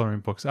the coloring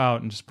books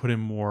out and just put in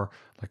more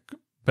like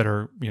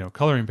better,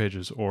 coloring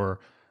pages, or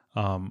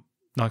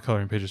not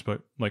coloring pages,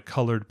 but like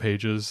colored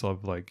pages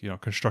of like,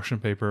 construction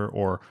paper,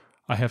 or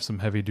I have some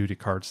heavy duty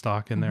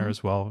cardstock in there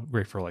as well.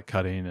 Great for like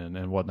cutting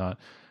and whatnot.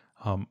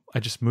 I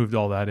just moved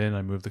all that in.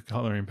 I moved the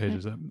coloring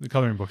pages, the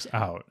coloring books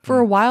out. For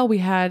a while, we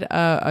had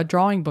a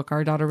drawing book.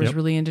 Our daughter was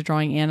really into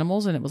drawing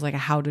animals, and it was like a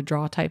how to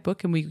draw type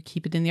book. And we would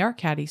keep it in the art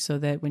caddy so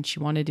that when she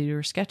wanted to do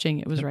her sketching,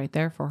 it was right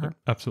there for her.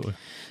 Absolutely.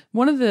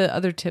 One of the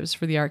other tips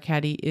for the art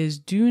caddy is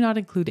do not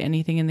include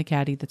anything in the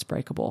caddy that's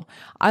breakable.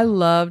 I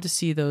love to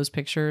see those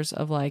pictures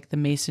of like the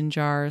mason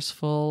jars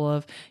full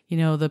of, the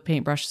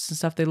paintbrushes and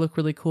stuff. They look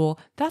really cool.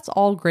 That's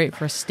all great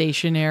for a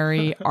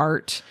stationary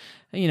art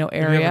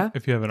area.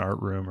 If you have an art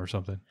room or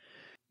something,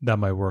 that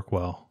might work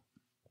well.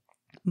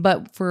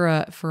 But for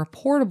a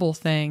portable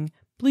thing,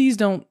 please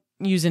don't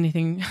use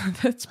anything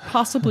that's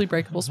possibly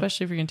breakable,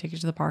 especially if you're going to take it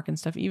to the park and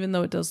stuff. Even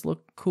though it does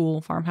look cool,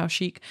 farmhouse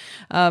chic,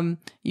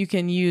 you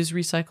can use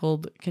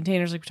recycled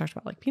containers like we talked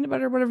about, like peanut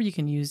butter or whatever. You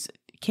can use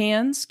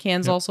cans.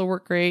 Cans also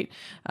work great.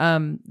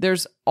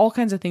 There's all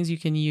kinds of things you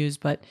can use,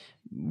 but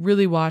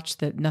really watch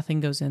that nothing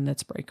goes in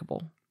that's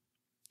breakable.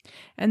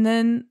 And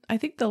then I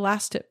think the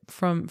last tip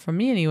from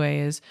me anyway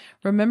is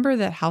remember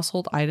that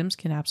household items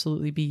can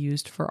absolutely be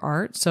used for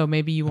art. So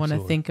maybe you want to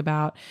think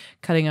about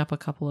cutting up a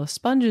couple of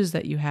sponges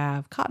that you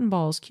have, cotton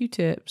balls,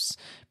 Q-tips.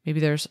 Maybe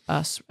there's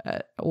a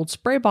old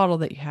spray bottle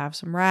that you have,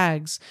 some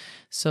rags.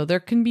 So there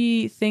can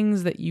be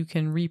things that you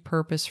can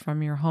repurpose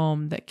from your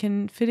home that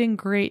can fit in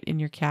great in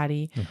your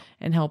caddy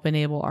and help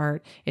enable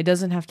art. It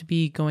doesn't have to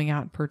be going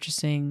out and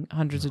purchasing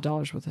hundreds of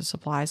dollars worth of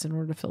supplies in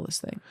order to fill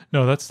this thing.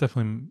 No, that's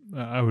definitely,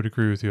 I would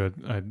agree with you.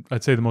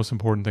 I'd say the most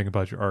important thing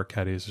about your art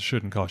caddy is it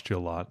shouldn't cost you a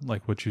lot.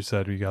 Like what you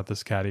said, you got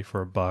this caddy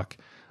for $1.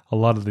 A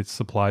lot of the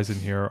supplies in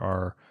here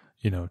are,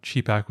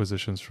 cheap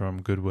acquisitions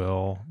from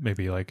Goodwill,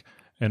 maybe like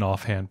an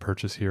offhand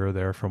purchase here or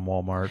there from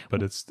Walmart,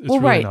 but it's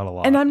really not a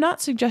lot. And I'm not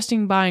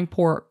suggesting buying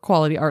poor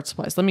quality art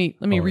supplies. Let me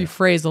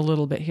rephrase a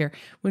little bit here.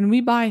 When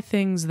we buy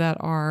things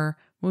at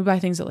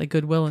like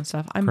Goodwill and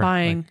stuff, I'm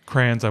buying like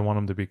crayons. I want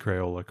them to be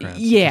Crayola crayons.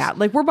 Yeah,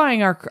 like we're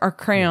buying our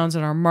crayons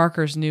and our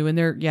markers new, and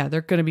they're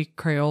going to be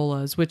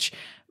Crayolas, which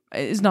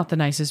is not the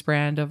nicest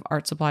brand of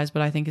art supplies,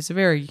 but I think it's a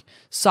very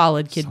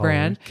solid kid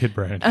brand.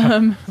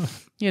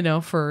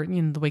 For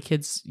the way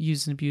kids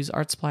use and abuse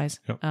art supplies,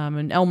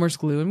 and Elmer's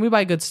glue, and we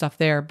buy good stuff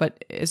there,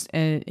 but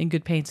in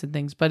good paints and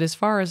things. But as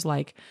far as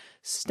like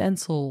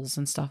stencils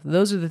and stuff,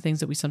 those are the things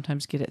that we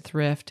sometimes get at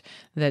thrift.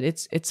 That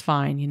it's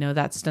fine,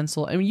 that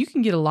stencil. I mean, you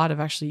can get a lot of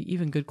actually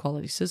even good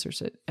quality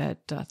scissors at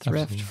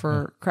thrift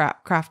for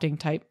crafting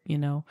type,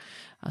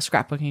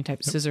 scrapbooking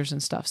type scissors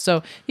and stuff.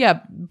 So yeah,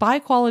 buy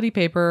quality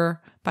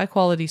paper, buy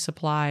quality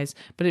supplies,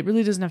 but it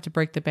really doesn't have to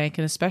break the bank.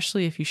 And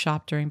especially if you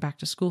shop during back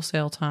to school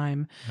sale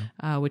time,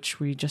 which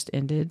we just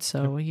ended.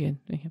 So you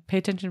pay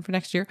attention for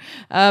next year.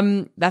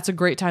 That's a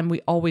great time. We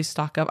always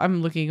stock up.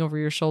 I'm looking over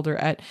your shoulder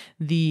at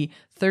the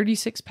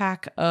 36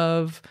 pack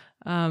of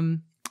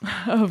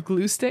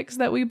glue sticks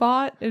that we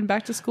bought in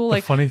back to school.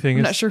 The funny thing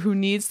I'm not sure who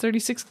needs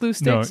 36 glue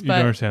sticks. No, you don't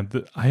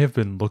understand. I have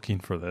been looking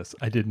for this.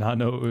 I did not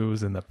know it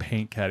was in the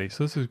paint caddy.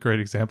 So this is a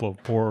great example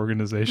of poor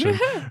organization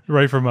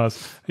right from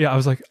us. Yeah, I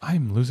was like,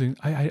 I'm losing.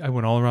 I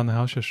went all around the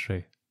house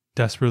yesterday,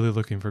 desperately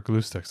looking for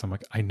glue sticks. I'm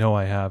like, I know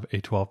I have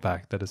a 12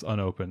 pack that is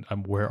unopened.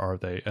 Where are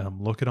they? And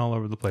I'm looking all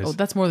over the place. Oh,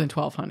 that's more than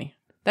 12, honey.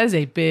 That is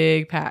a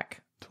big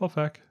pack. 12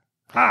 pack.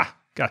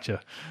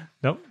 Gotcha.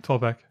 Nope,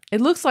 12 pack.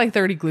 It looks like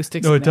 30 glue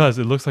sticks. No, it does.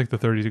 It looks like the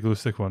 30 glue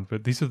stick one,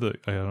 but these are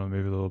I don't know,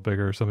 maybe a little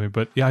bigger or something.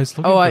 But yeah, I was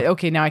looking.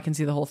 Okay, now I can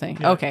see the whole thing.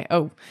 Yeah. Okay.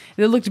 Oh,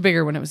 it looked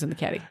bigger when it was in the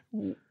caddy.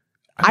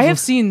 I have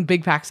seen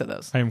big packs of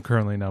those. I am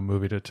currently now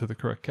moving it to the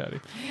correct caddy.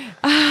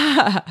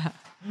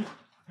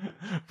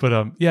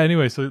 But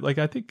anyway, so like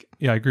I think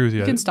I agree with you.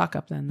 You can stock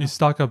up then. You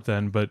stock up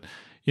then, but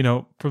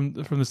from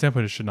the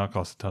standpoint, it should not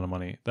cost a ton of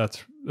money.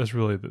 That's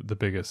really the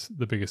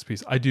biggest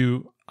piece. I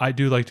do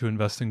like to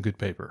invest in good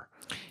paper.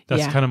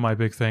 That's kind of my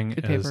big thing.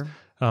 Good paper.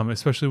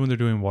 Especially when they're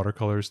doing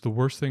watercolors. The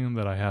worst thing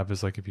that I have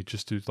is like if you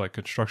just do like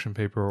construction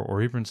paper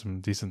or even some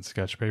decent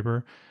sketch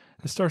paper,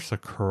 it starts to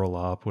curl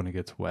up when it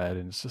gets wet,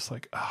 and it's just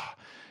like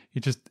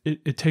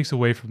it takes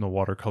away from the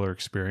watercolor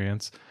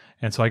experience.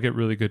 And so I get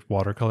really good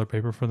watercolor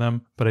paper for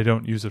them, but I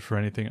don't use it for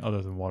anything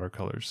other than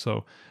watercolors.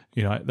 So,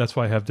 that's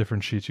why I have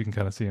different sheets. You can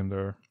kind of see them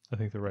there. I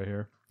think they're right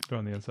here. They're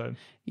on the inside.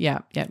 Yeah.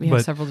 We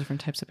have several different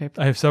types of paper.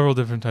 I have several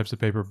different types of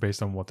paper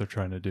based on what they're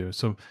trying to do.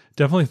 So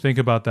definitely think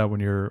about that when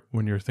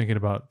you're thinking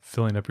about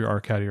filling up your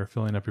art caddy or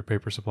filling up your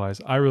paper supplies.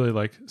 I really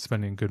like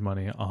spending good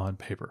money on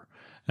paper.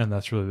 And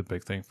that's really the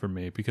big thing for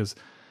me because,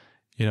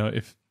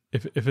 if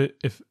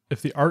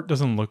if the art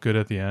doesn't look good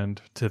at the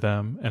end to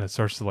them, and it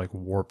starts to like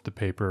warp the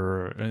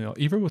paper,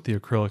 even with the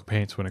acrylic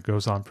paints, when it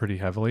goes on pretty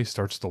heavily,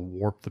 starts to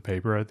warp the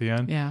paper at the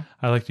end. Yeah.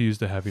 I like to use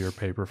the heavier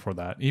paper for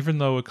that, even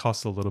though it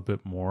costs a little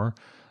bit more.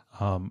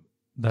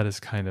 That is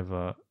kind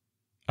of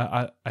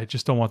I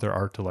just don't want their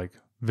art to like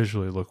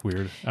visually look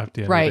weird at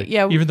the end. Right. Of the day.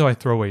 Yeah. Even though I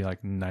throw away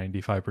like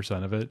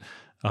 95% of it.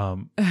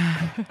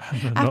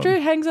 After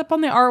it hangs up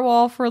on the art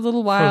wall for a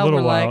little while,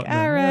 we're like,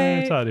 all right,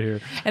 it's out of here.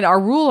 And our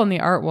rule on the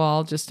art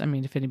wall,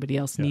 if anybody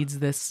else needs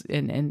this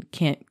and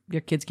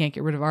your kids can't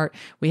get rid of art,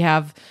 we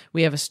have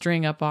a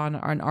string up on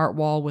an art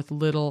wall with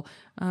little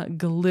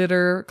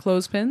glitter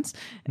clothespins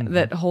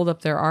that hold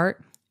up their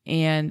art.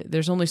 And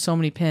there's only so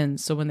many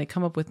pins. So when they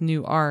come up with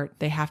new art,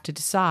 they have to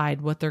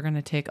decide what they're going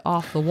to take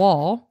off the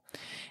wall.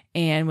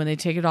 And when they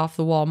take it off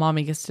the wall,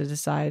 mommy gets to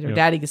decide, or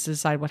daddy gets to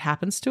decide what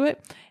happens to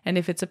it. And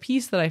if it's a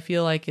piece that I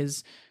feel like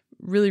is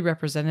really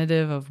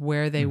representative of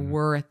where they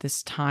were at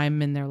this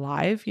time in their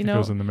life, it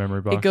goes in the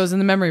memory box. It goes in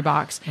the memory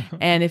box.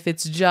 And if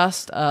it's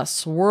just a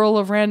swirl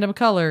of random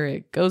color,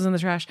 it goes in the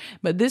trash.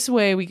 But this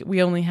way,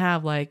 we only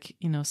have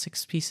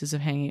 6 pieces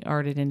of hanging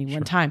art at any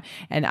one time.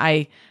 And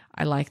I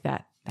like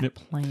that.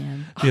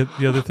 Plan.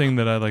 The other thing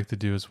that I like to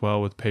do as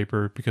well with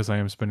paper, because I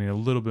am spending a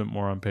little bit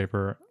more on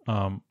paper,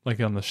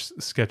 like on the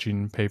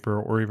sketching paper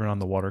or even on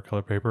the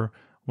watercolor paper,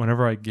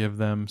 whenever I give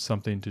them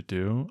something to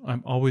do,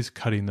 I'm always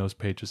cutting those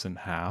pages in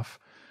half,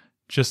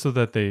 just so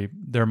that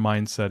their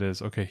mindset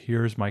is, okay,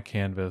 here's my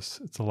canvas.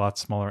 It's a lot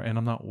smaller and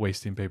I'm not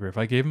wasting paper. If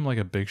I gave them like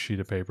a big sheet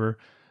of paper,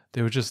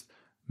 they would just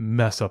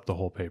mess up the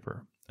whole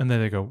paper. And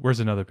then they go,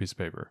 where's another piece of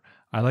paper?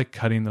 I like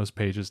cutting those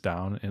pages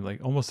down and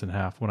like almost in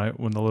half.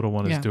 When the little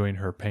one is doing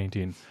her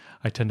painting,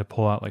 I tend to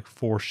pull out like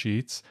 4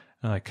 sheets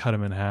and I cut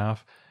them in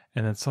half.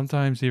 And then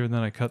sometimes even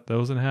then I cut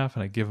those in half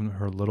and I give them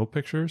her little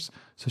pictures.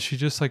 So she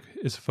just like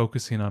is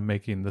focusing on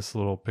making this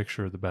little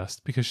picture the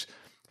best, because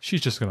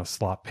she's just going to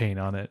slop paint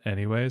on it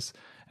anyways.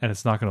 And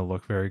it's not going to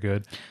look very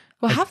good.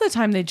 Well, half the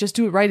time they just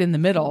do it right in the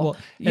middle.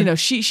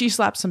 She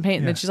slaps some paint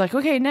and then she's like,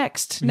 okay,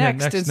 next.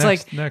 It's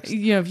next.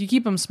 If you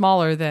keep them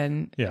smaller,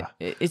 then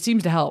it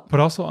seems to help. But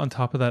also on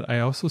top of that, I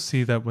also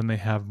see that when they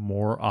have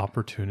more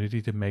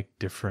opportunity to make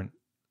different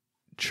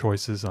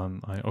choices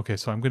on, okay,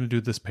 so I'm going to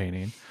do this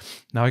painting.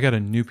 Now I got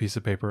a new piece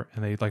of paper,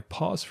 and they like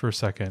pause for a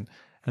second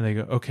and they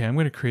go, okay, I'm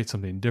going to create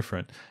something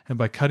different. And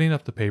by cutting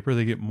up the paper,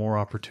 they get more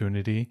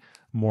opportunity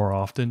more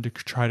often to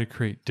try to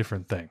create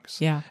different things.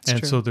 Yeah. And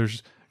true. so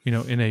there's,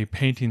 in a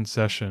painting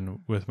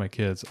session with my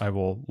kids, I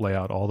will lay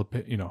out all the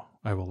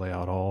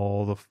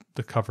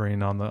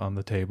covering on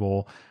the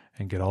table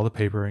and get all the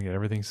paper and get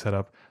everything set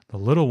up. The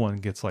little one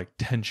gets like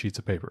 10 sheets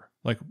of paper,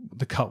 like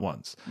the cut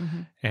ones.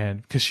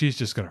 And because she's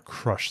just going to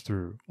crush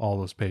through all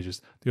those pages.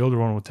 The older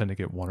one will tend to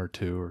get 1 or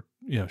 2, or,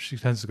 she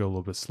tends to go a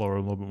little bit slower,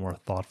 a little bit more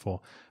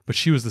thoughtful. But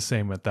she was the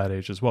same at that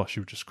age as well.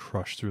 She would just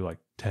crush through like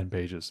 10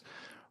 pages.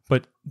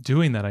 But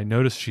doing that, I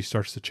noticed she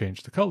starts to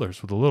change the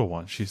colors with the little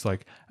one. She's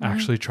like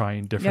actually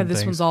trying different things.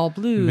 Yeah, this one's all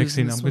blues.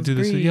 Mixing, I'm going to do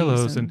this with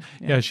yellows. And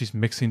she's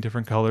mixing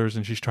different colors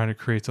and she's trying to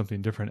create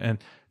something different. And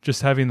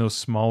just having those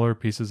smaller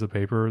pieces of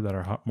paper that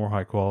are more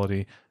high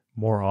quality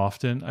more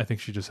often, I think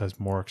she just has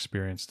more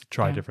experience to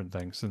try different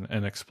things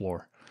and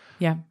explore.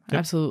 Yeah,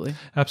 absolutely.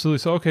 Absolutely.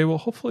 So, okay, well,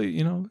 hopefully,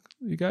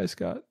 you guys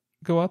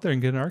go out there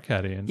and get an art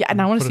caddy.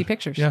 And I want to see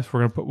pictures. Yes,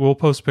 we'll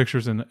post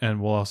pictures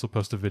and we'll also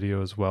post a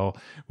video as well.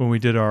 When we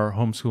did our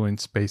homeschooling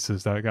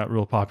spaces, that got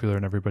real popular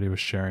and everybody was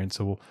sharing.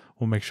 So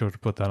we'll make sure to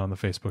put that on the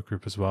Facebook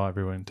group as well.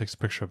 Everyone takes a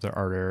picture of their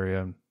art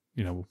area, and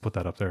we'll put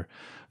that up there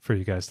for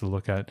you guys to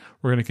look at.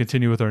 We're going to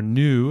continue with our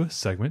new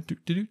segment.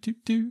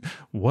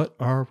 What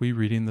are we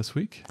reading this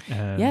week?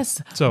 And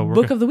yes. So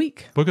Book of the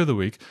week. Book of the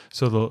week.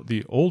 So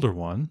the older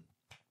one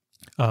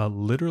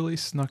literally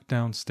snuck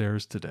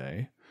downstairs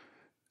today,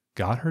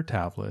 got her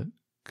tablet,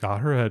 got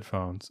her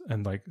headphones,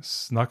 and like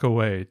snuck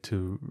away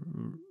to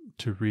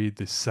read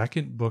the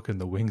second book in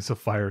the Wings of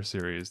Fire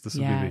series. This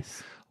will be the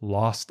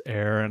Lost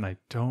Heir, and I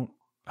don't...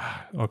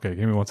 Okay,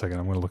 give me 1 second.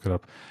 I'm going to look it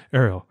up.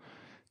 Ariel,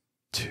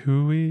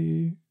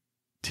 Tui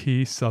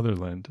T.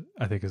 Sutherland,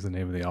 I think is the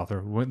name of the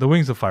author. The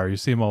Wings of Fire, you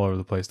see them all over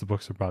the place. The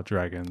books are about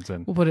dragons,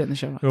 and we'll put it in the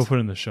show notes. We'll put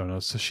it in the show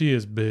notes. So she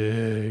is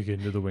big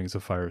into the Wings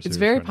of Fire series. It's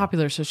very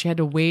popular, so she had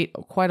to wait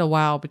quite a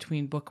while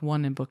between book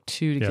 1 and book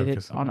 2 to get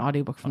it on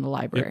audiobook from the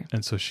library.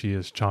 And so she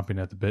is chomping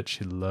at the bit.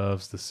 She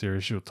loves the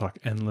series. She will talk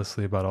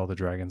endlessly about all the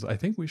dragons. I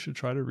think we should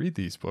try to read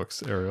these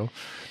books, Ariel.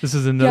 This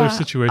is another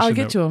situation. I'll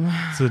get to them.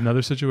 This is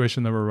another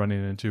situation that we're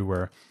running into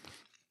where,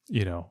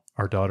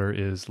 our daughter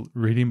is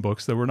reading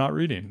books that we're not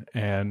reading,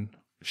 and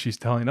she's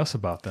telling us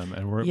about them,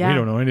 and we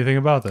don't know anything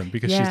about them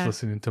because she's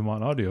listening to them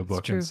on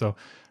audiobook. And so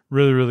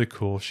really, really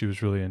cool. She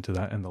was really into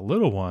that. And the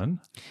little one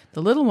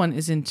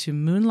is into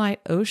Moonlight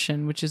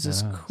Ocean, which is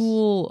this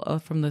cool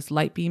from this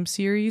Light Beam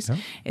series. Yep.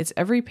 It's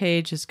every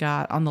page has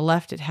got, on the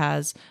left, it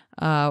has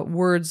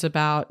words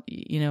about,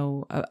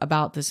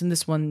 about this. And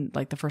this one,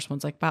 like the first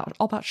one's like all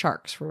about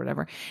sharks or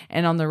whatever.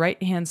 And on the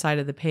right hand side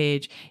of the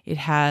page, it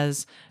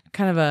has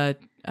kind of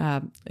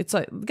it's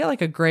like got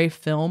like a gray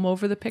film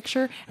over the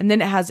picture, and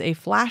then it has a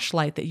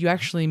flashlight that you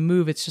actually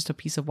move. It's just a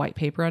piece of white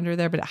paper under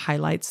there, but it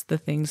highlights the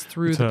things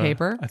through the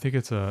paper. I think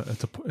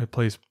it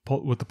plays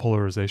with the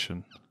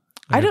polarization.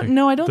 I don't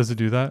know. Does it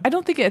do that? I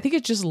don't think. I think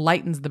it just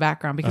lightens the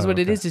background because what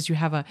it is you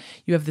have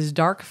this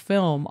dark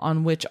film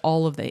on which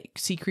all of the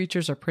sea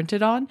creatures are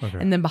printed on,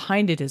 and then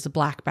behind it is a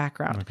black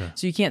background,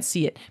 so you can't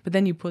see it. But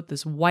then you put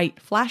this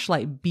white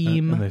flashlight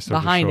beam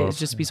behind it. It's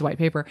just a piece of white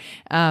paper,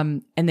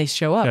 and they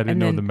show up. Yeah, I didn't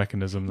know the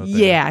mechanism.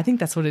 I think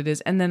that's what it is.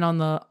 And then on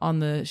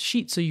the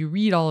sheet, so you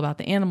read all about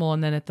the animal,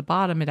 and then at the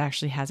bottom it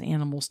actually has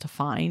animals to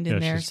find in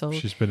there. So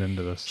she's been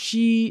into this.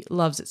 She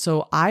loves it.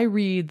 So I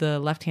read the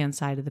left-hand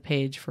side of the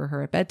page for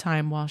her at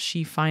bedtime while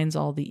she finds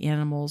all the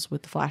animals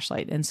with the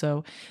flashlight. And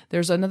so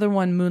there's another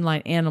one,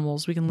 Moonlight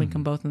Animals. We can link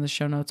them both in the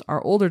show notes.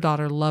 Our older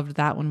daughter loved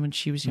that one when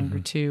she was younger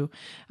too.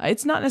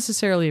 It's not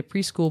necessarily a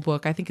preschool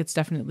book. I think it's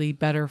definitely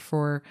better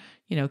for,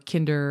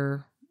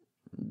 kinder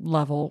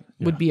level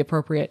would be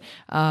appropriate.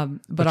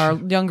 But our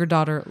younger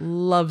daughter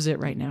loves it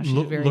right now. She's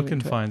very look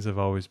and finds have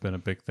always been a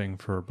big thing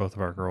for both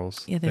of our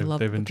girls. Yeah,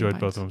 they've enjoyed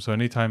both of them. So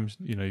anytime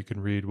you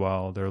can read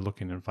while they're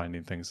looking and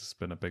finding things, it's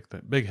been a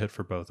big hit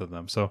for both of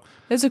them. So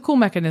it's a cool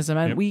mechanism.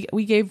 And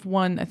we gave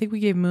one. I think we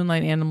gave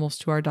Moonlight Animals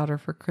to our daughter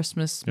for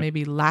Christmas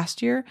maybe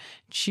last year.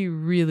 She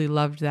really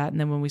loved that.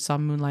 And then when we saw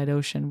Moonlight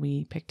Ocean,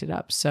 we picked it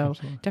up. So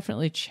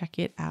definitely check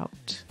it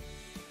out.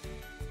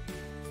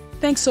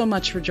 Thanks so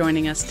much for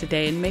joining us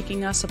today and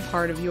making us a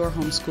part of your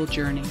homeschool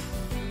journey.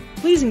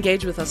 Please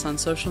engage with us on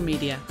social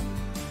media.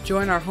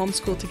 Join our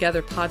Homeschool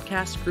Together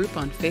podcast group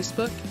on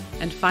Facebook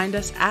and find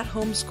us at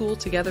Homeschool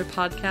Together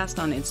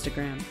Podcast on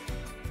Instagram.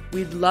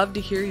 We'd love to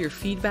hear your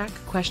feedback,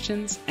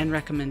 questions, and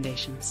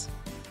recommendations.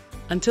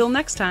 Until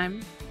next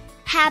time.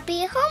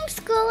 Happy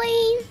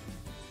homeschooling!